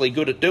partially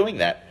good at doing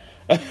that.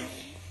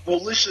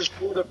 Well, this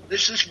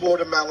is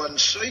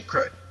Watermelon's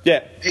secret.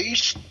 Yeah. He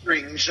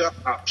strings it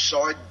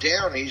upside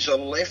down. He's a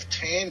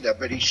left-hander,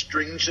 but he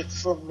strings it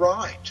for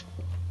right.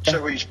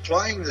 So he's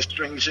playing the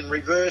strings in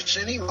reverse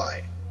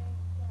anyway.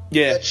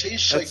 Yeah. That's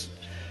his secret.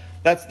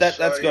 That's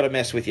got to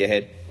mess with your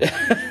head.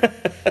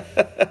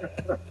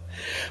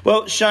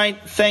 Well, Shayne,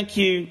 thank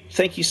you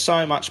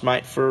so much,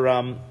 mate,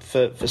 for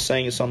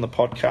seeing us on the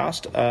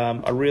podcast.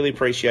 I really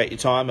appreciate your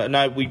time. I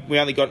know we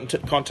only got into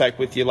contact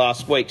with you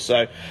last week,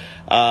 so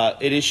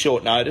it is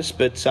short notice,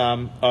 but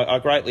I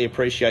greatly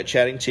appreciate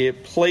chatting to you.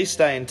 Please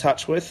stay in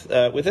touch with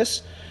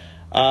us.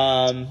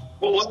 Well,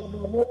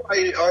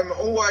 I'm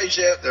always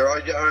out there.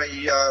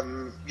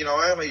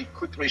 I only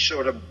quickly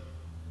sort of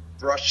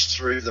brushed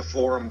through the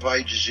forum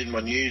pages in my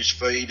news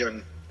feed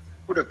and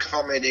put a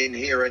comment in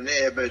here and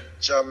there, but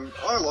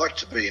I like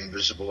to be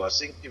invisible, I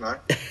think,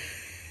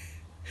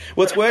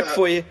 Well, it's worked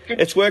for you.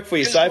 It's worked for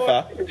you so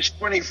far. It's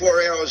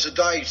 24 hours a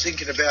day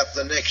thinking about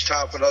the next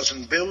half a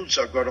dozen builds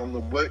I've got on the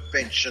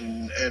workbench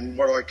and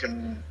what I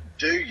can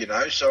do,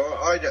 So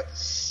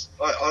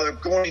I've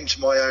gone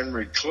into my own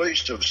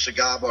recluse of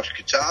cigar box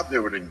guitar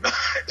building.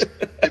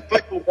 If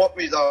people want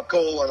me, they'll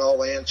call and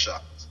I'll answer.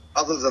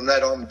 Other than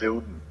that, I'm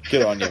building.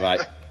 Good on you,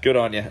 mate. Good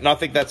on you. And I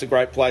think that's a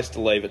great place to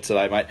leave it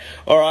today, mate.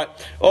 All right.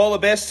 All the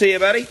best to you,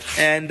 buddy.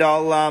 And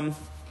we'll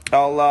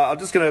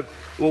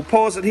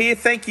pause it here.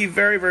 Thank you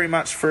very, very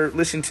much for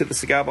listening to the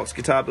Cigar Box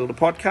Guitar Builder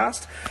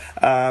podcast.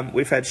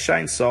 We've had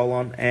Shayne Soall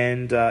on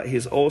and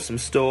his awesome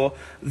store,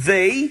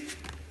 the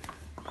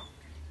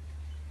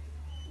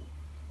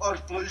Oz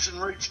Blues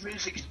and Roots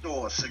Music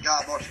Store,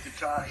 Cigar Box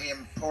Guitar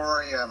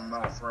Emporium,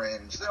 my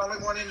friends. The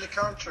only one in the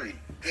country.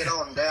 Get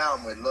on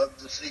down. We'd love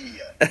to see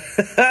you.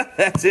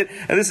 That's it.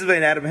 And this has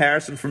been Adam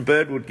Harrison from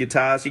Birdwood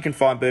Guitars. You can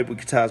find Birdwood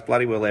Guitars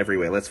bloody well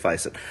everywhere, let's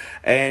face it.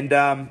 And,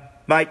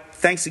 mate,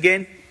 thanks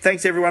again.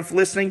 Thanks, everyone, for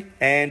listening.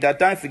 And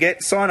don't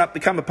forget, sign up,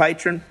 become a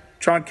patron.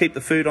 Try and keep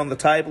the food on the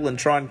table and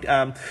try and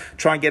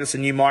get us a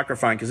new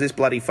microphone because this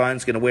bloody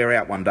phone's going to wear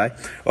out one day.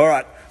 All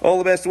right. All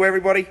the best to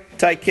everybody.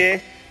 Take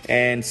care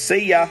and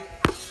see ya.